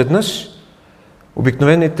извърши веднъж,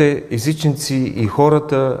 обикновените езичници и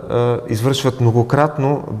хората извършват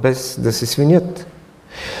многократно, без да се свинят.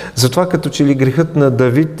 Затова като че ли грехът на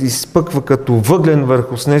Давид изпъква като въглен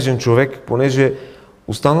върху снежен човек, понеже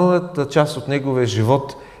останалата част от неговия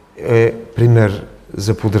живот е пример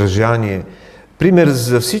за подражание, пример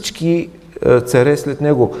за всички царе след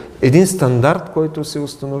него. Един стандарт, който се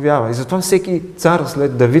установява. И затова всеки цар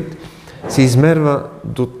след Давид се измерва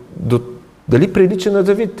до дали прилича на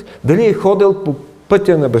Давид, дали е ходил по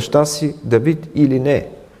пътя на баща си Давид или не.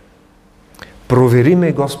 Провери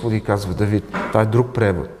ме, Господи, казва Давид. Това е друг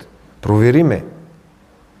превод. Провери ме.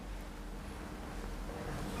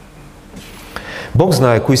 Бог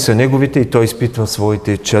знае кои са неговите и Той изпитва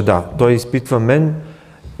своите чада. Той изпитва мен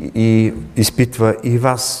и изпитва и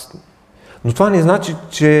вас. Но това не значи,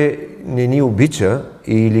 че не ни обича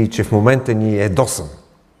или че в момента ни е досан.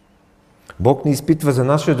 Бог ни изпитва за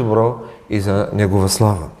наше добро и за Негова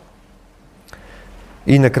слава.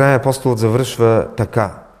 И накрая апостолът завършва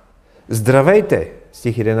така: Здравейте,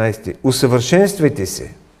 стих 11, усъвършенствайте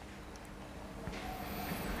се.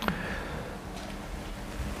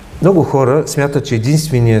 Много хора смятат, че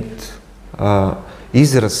единственият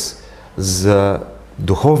израз за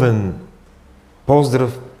духовен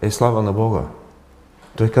поздрав е слава на Бога.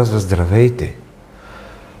 Той казва здравейте.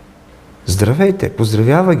 Здравейте,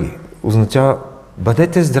 поздравява ги. Означава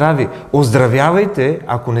бъдете здрави. Оздравявайте,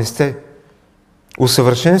 ако не сте.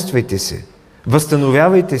 Усъвършенствайте се.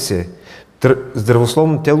 Възстановявайте се.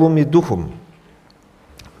 Здравословно телом и духом.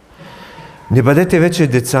 Не бъдете вече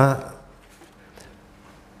деца.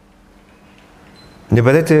 Не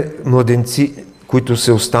бъдете младенци, които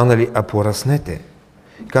са останали, а пораснете.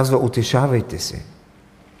 Казва, утешавайте се.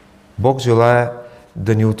 Бог желая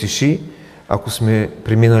да ни утеши, ако сме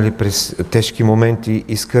преминали през тежки моменти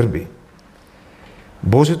и скърби.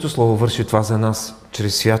 Божието Слово върши това за нас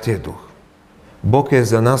чрез Святия Дух. Бог е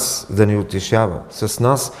за нас да ни утешава. С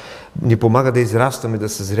нас ни помага да израстваме, да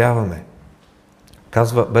съзряваме.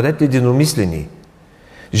 Казва, бъдете единомислени.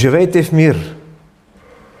 Живейте в мир.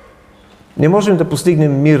 Не можем да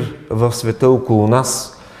постигнем мир в света около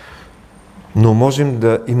нас, но можем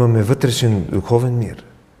да имаме вътрешен духовен мир.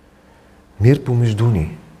 Мир помежду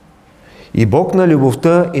ни. И Бог на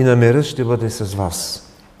любовта и на мира ще бъде с вас.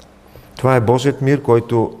 Това е Божият мир,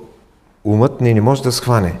 който умът ни не може да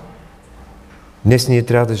схване. Днес ние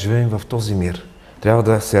трябва да живеем в този мир. Трябва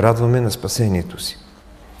да се радваме на спасението си.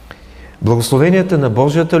 Благословенията на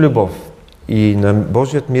Божията любов и на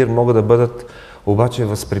Божият мир могат да бъдат обаче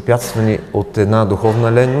възпрепятствани от една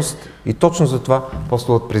духовна ленност и точно за това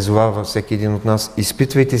апостолът призовава всеки един от нас: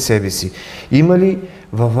 изпитвайте себе си. Има ли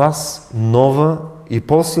във вас нова и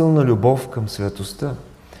по-силна любов към святостта?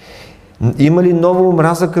 Има ли нова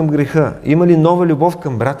омраза към греха? Има ли нова любов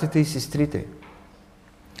към братята и сестрите?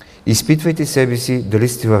 Изпитвайте себе си дали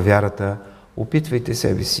сте във вярата, опитвайте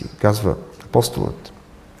себе си, казва апостолът.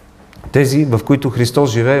 Тези, в които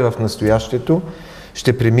Христос живее в настоящето,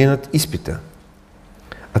 ще преминат изпита.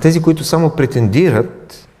 А тези, които само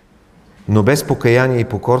претендират, но без покаяние и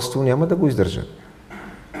покорство, няма да го издържат.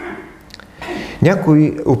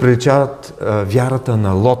 Някои оприличават вярата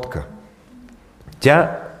на лодка.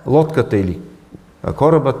 Лодката или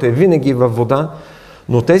корабът е винаги във вода,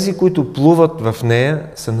 но тези, които плуват в нея,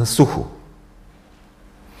 са на сухо.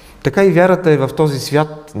 Така и вярата е в този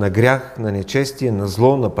свят на грях, на нечестие, на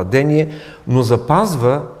зло, на падение, но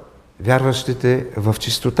запазва вярващите в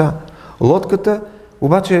чистота. Лодката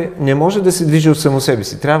обаче не може да се движи от само себе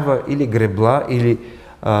си. Трябва или гребла, или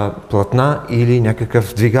платна, или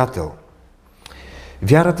някакъв двигател.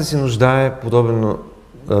 Вярата се нуждае, подобно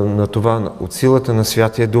на това, от силата на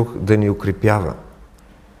Святия Дух да ни укрепява.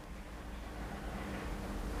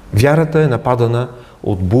 Вярата е нападана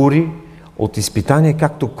от бури, от изпитания,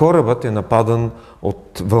 както корабът е нападан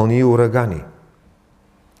от вълни и урагани.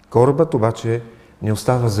 Корабът обаче не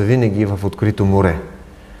остава завинаги в открито море.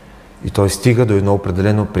 И той стига до едно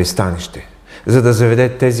определено пристанище, за да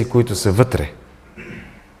заведе тези, които са вътре.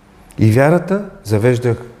 И вярата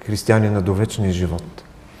завежда християнина до вечния живот.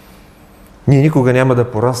 Ние никога няма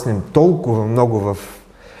да пораснем толкова много в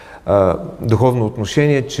духовно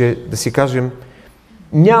отношение, че да си кажем,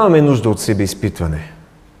 нямаме нужда от себе изпитване.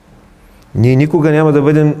 Ние никога няма да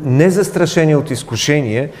бъдем незастрашени от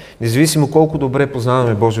изкушение, независимо колко добре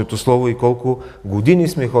познаваме Божието Слово и колко години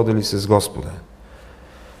сме ходили с Господа.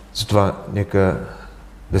 Затова нека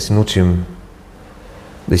да се научим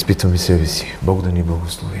да изпитваме себе си. Бог да ни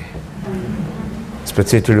благослови.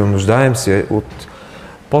 Спасителю, нуждаем се от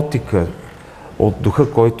потика, от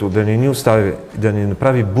Духа, който да не ни остави, да ни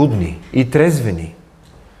направи будни и трезвени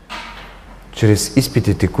чрез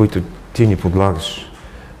изпитите, които Ти ни подлагаш.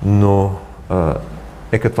 Но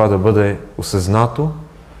нека това да бъде осъзнато,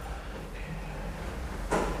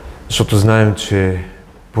 защото знаем, че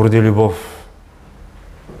поради любов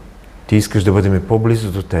Ти искаш да бъдем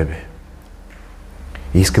по-близо до Тебе.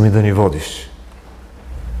 И искаме да ни водиш.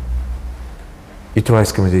 И това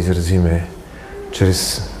искаме да изразиме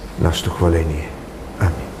чрез нашето хваление.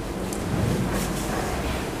 Амин.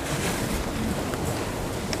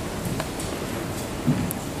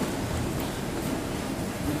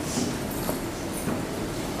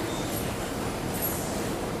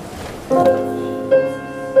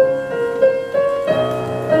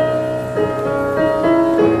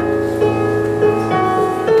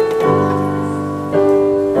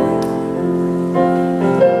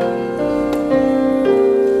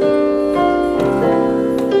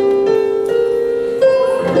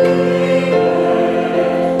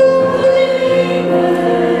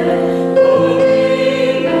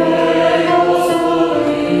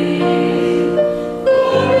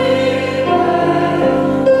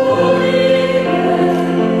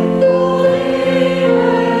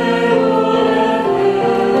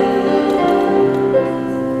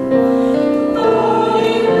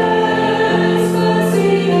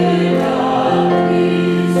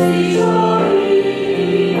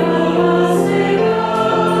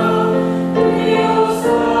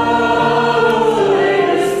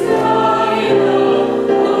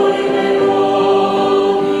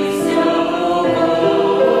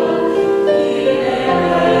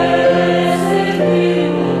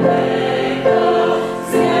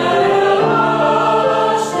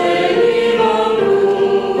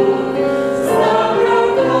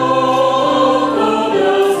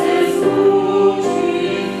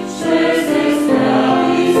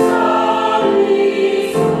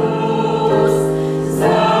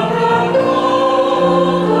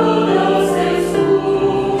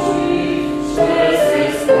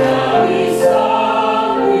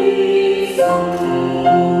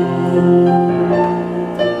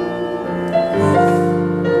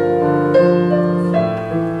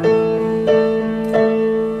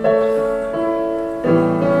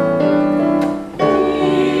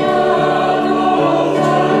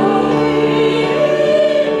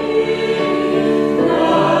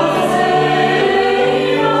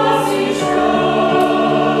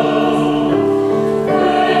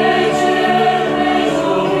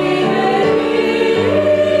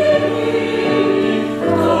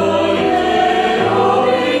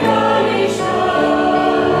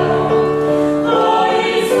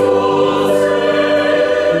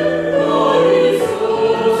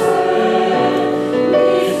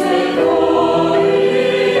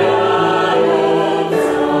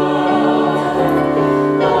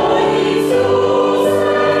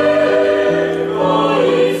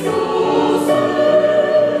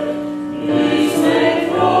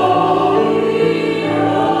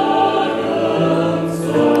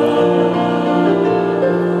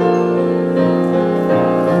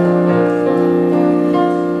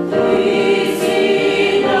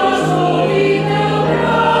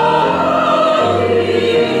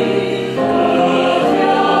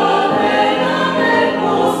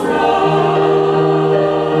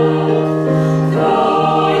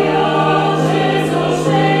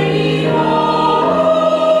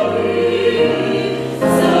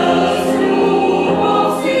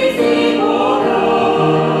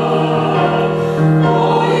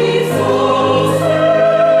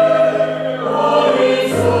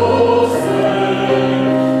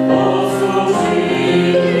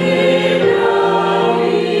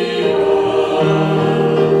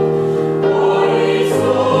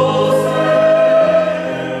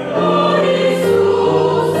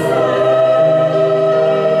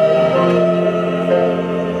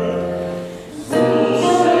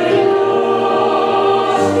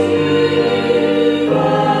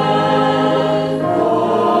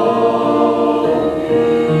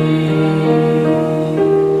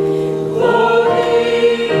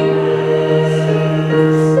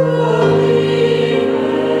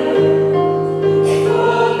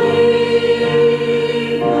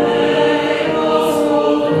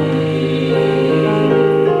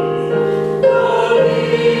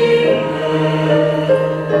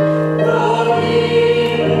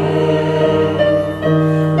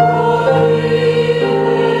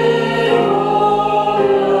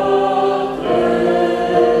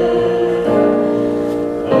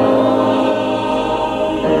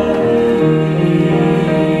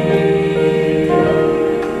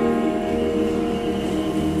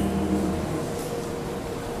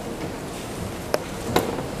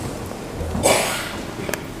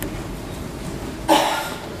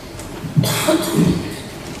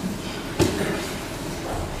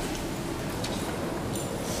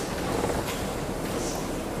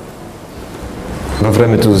 във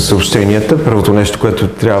времето за съобщенията. Първото нещо, което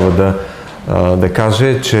трябва да кажа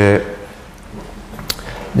е, че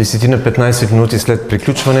 10 на 15 минути след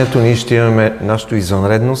приключването ние ще имаме нашето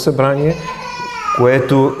извънредно събрание,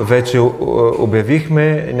 което вече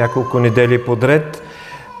обявихме няколко недели подред.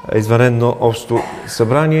 Извънредно общо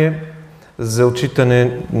събрание за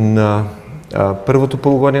отчитане на първото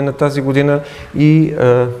полугодие на тази година и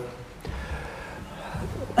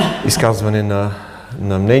изказване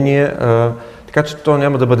на мнение. Така че то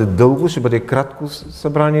няма да бъде дълго, ще бъде кратко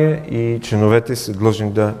събрание и членовете са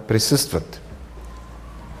длъжни да присъстват.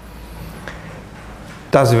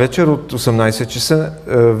 Тази вечер от 18 часа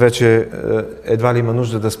вече едва ли има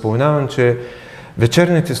нужда да споменавам, че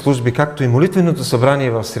вечерните служби, както и молитвеното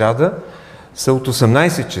събрание в сряда, са от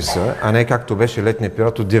 18 часа, а не както беше летния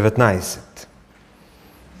период от 19.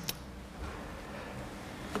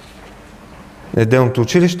 Неделното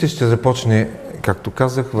училище ще започне, както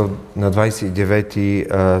казах, на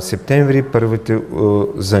 29 септември първите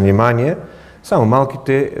занимания. Само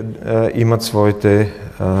малките имат своите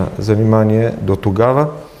занимания до тогава.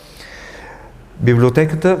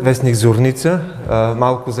 Библиотеката, вестник Зорница,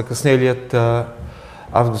 малко закъснелият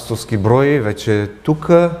августовски брой вече е тук.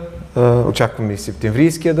 Очакваме и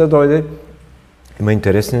септемврийския да дойде. Има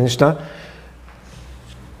интересни неща.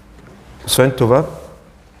 Освен това,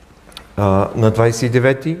 на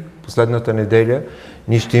 29-ти, последната неделя,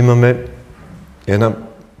 ние ще имаме една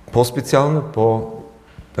по-специална,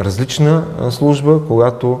 по-различна служба,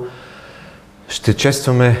 когато ще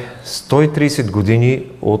честваме 130 години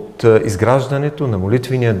от изграждането на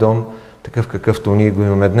молитвения дом, такъв какъвто ние го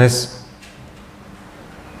имаме днес.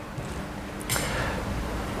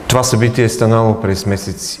 Това събитие е станало през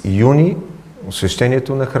месец юни,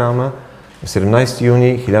 освещението на храма, на 17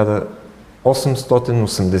 юни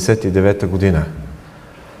 1889 година.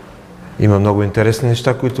 Има много интересни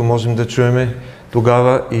неща, които можем да чуем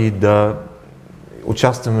тогава и да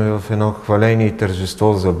участваме в едно хваление и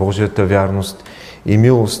тържество за Божията вярност и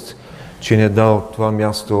милост, че ни е дал това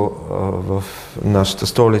място в нашата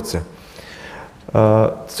столица.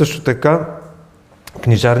 Също така,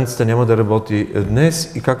 книжарницата няма да работи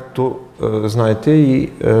днес и както знаете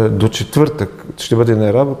и до четвъртък ще бъде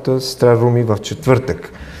на работа сестра Руми в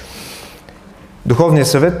четвъртък. Духовният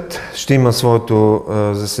съвет ще има своето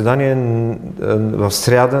заседание в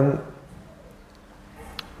сряда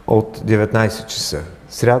от 19 часа.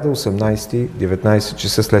 Сряда, 18-19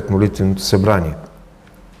 часа след молитвеното събрание.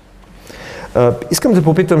 Искам да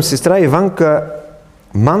попитам сестра Иванка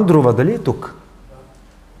Мандрова, дали е тук?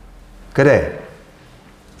 Къде е?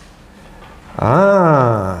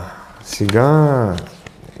 Сега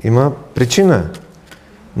има причина.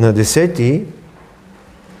 На 10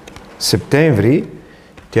 септември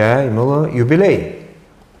тя е имала юбилей.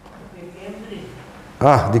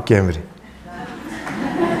 Декември.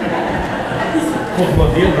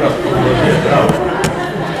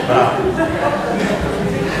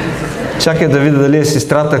 Чакай да видя дали е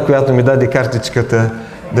сестрата, която ми даде картичката,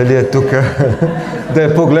 дали е тук, да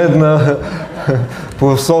я погледна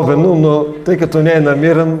по-особено, но тъй като не е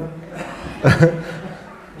намирам...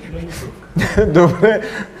 Добре,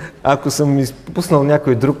 ако съм изпуснал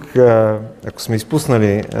някой друг, ако сме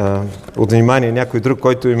изпуснали от внимание някой друг,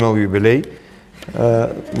 който е имал юбилей,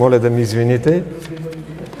 моля да ми извините.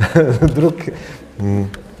 Друг...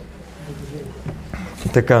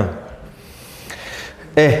 Така.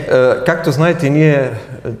 Както знаете, ние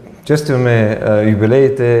честваме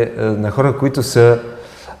юбилеите на хора, които са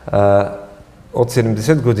от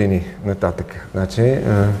 70 години нататък. Значи,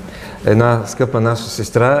 една скъпа наша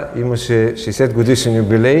сестра имаше 60 годишен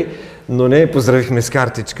юбилей, но не я поздравихме с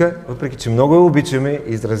картичка, въпреки че много я обичаме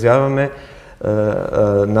и изразяваме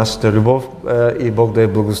нашата любов и Бог да я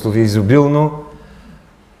благослови изобилно.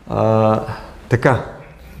 Така,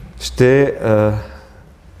 ще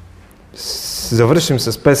завършим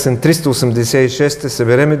с песен 386,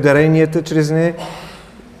 събереме даренията чрез нея.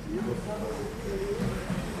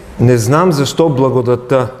 Не знам защо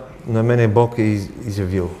благодата на мене Бог е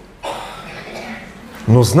изявил,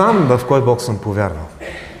 но знам в кой Бог съм повярвал.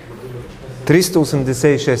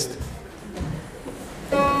 386.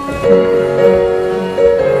 Amen.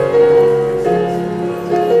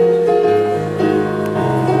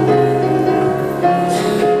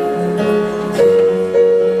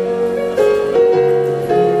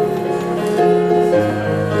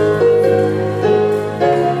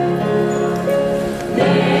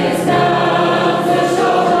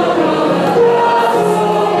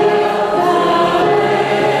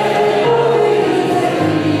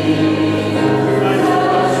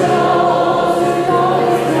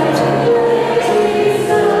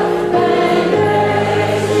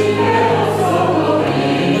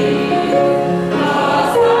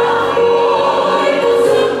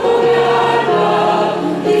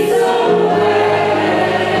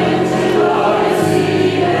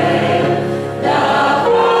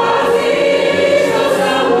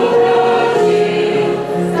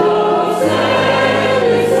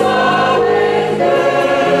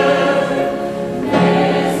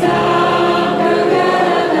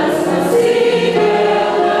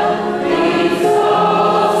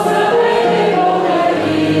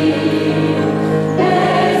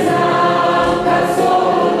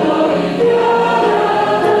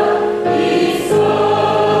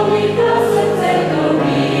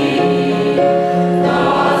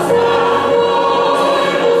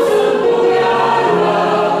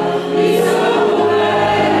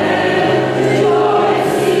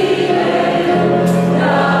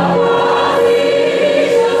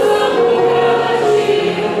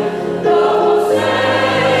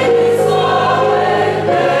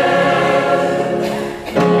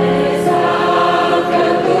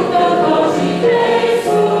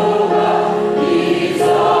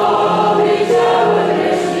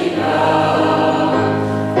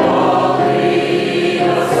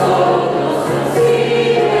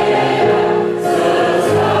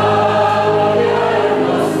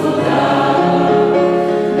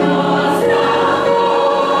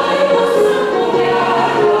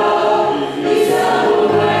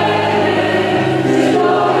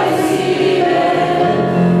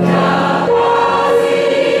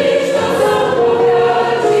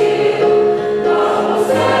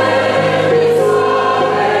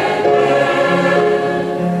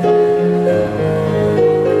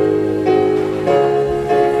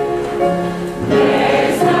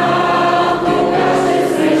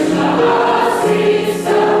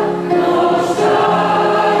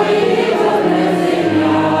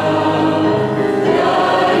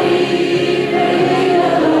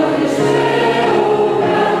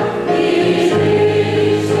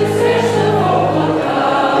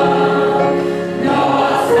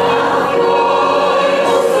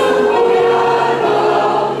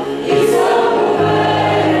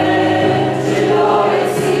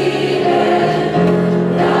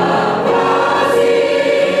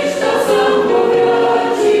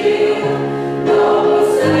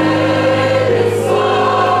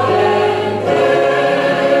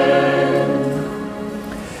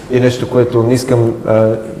 И нещо, което не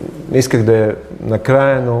исках да е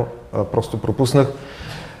накрая, но просто пропуснах.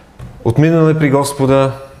 Отминаме при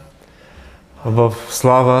Господа в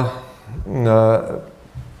слава на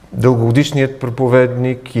дългогодишният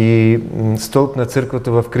проповедник и стълб на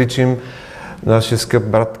църквата в Кричим, нашия скъп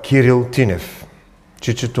брат Кирил Тинев,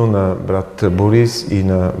 чичето на брат Борис и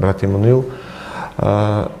на брат Емануил.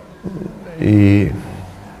 И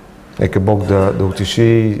нека Бог да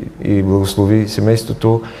утеши и благослови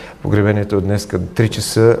семейството. Погребението е днес към 3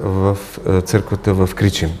 часа в църквата в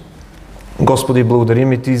Кричим. Господи,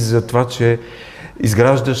 благодарим и Ти за това, че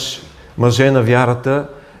изграждаш мъже на вярата,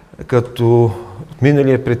 като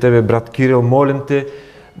миналия при Тебе брат Кирил. Молим Те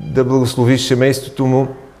да благословиш семейството му,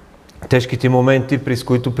 тежките моменти, през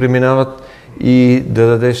които преминават, и да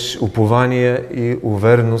дадеш упование и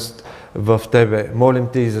увереност в Тебе. Молим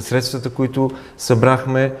Те и за средствата, които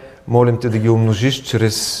събрахме. Молим Те да ги умножиш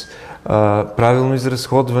чрез правилно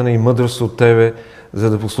изразходване и мъдрост от Тебе, за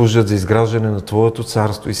да послужат за изграждане на Твоето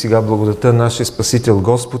царство. И сега благодата нашия Спасител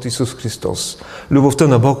Господ Исус Христос, любовта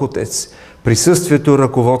на Бог Отец, присъствието,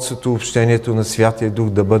 ръководството, общението на Святия Дух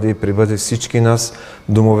да бъде и пребъде всички нас,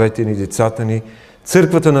 домовете ни, децата ни,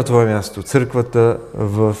 църквата на Твое място, църквата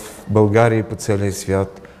в България и по целия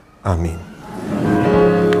свят. Амин.